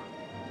keep you.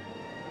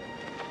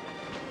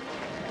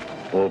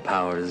 All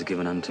power is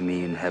given unto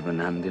me in heaven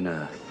and in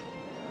earth.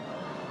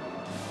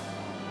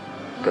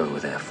 Go,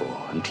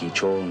 therefore, and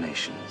teach all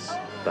nations,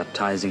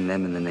 baptizing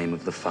them in the name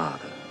of the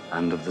Father,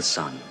 and of the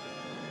Son,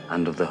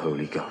 and of the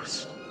Holy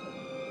Ghost,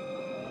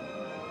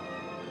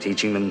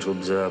 teaching them to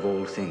observe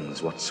all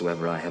things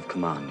whatsoever I have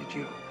commanded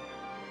you.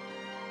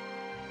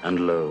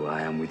 And lo,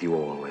 I am with you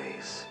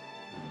always,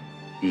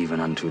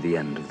 even unto the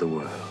end of the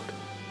world.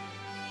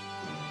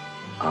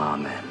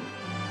 Amen.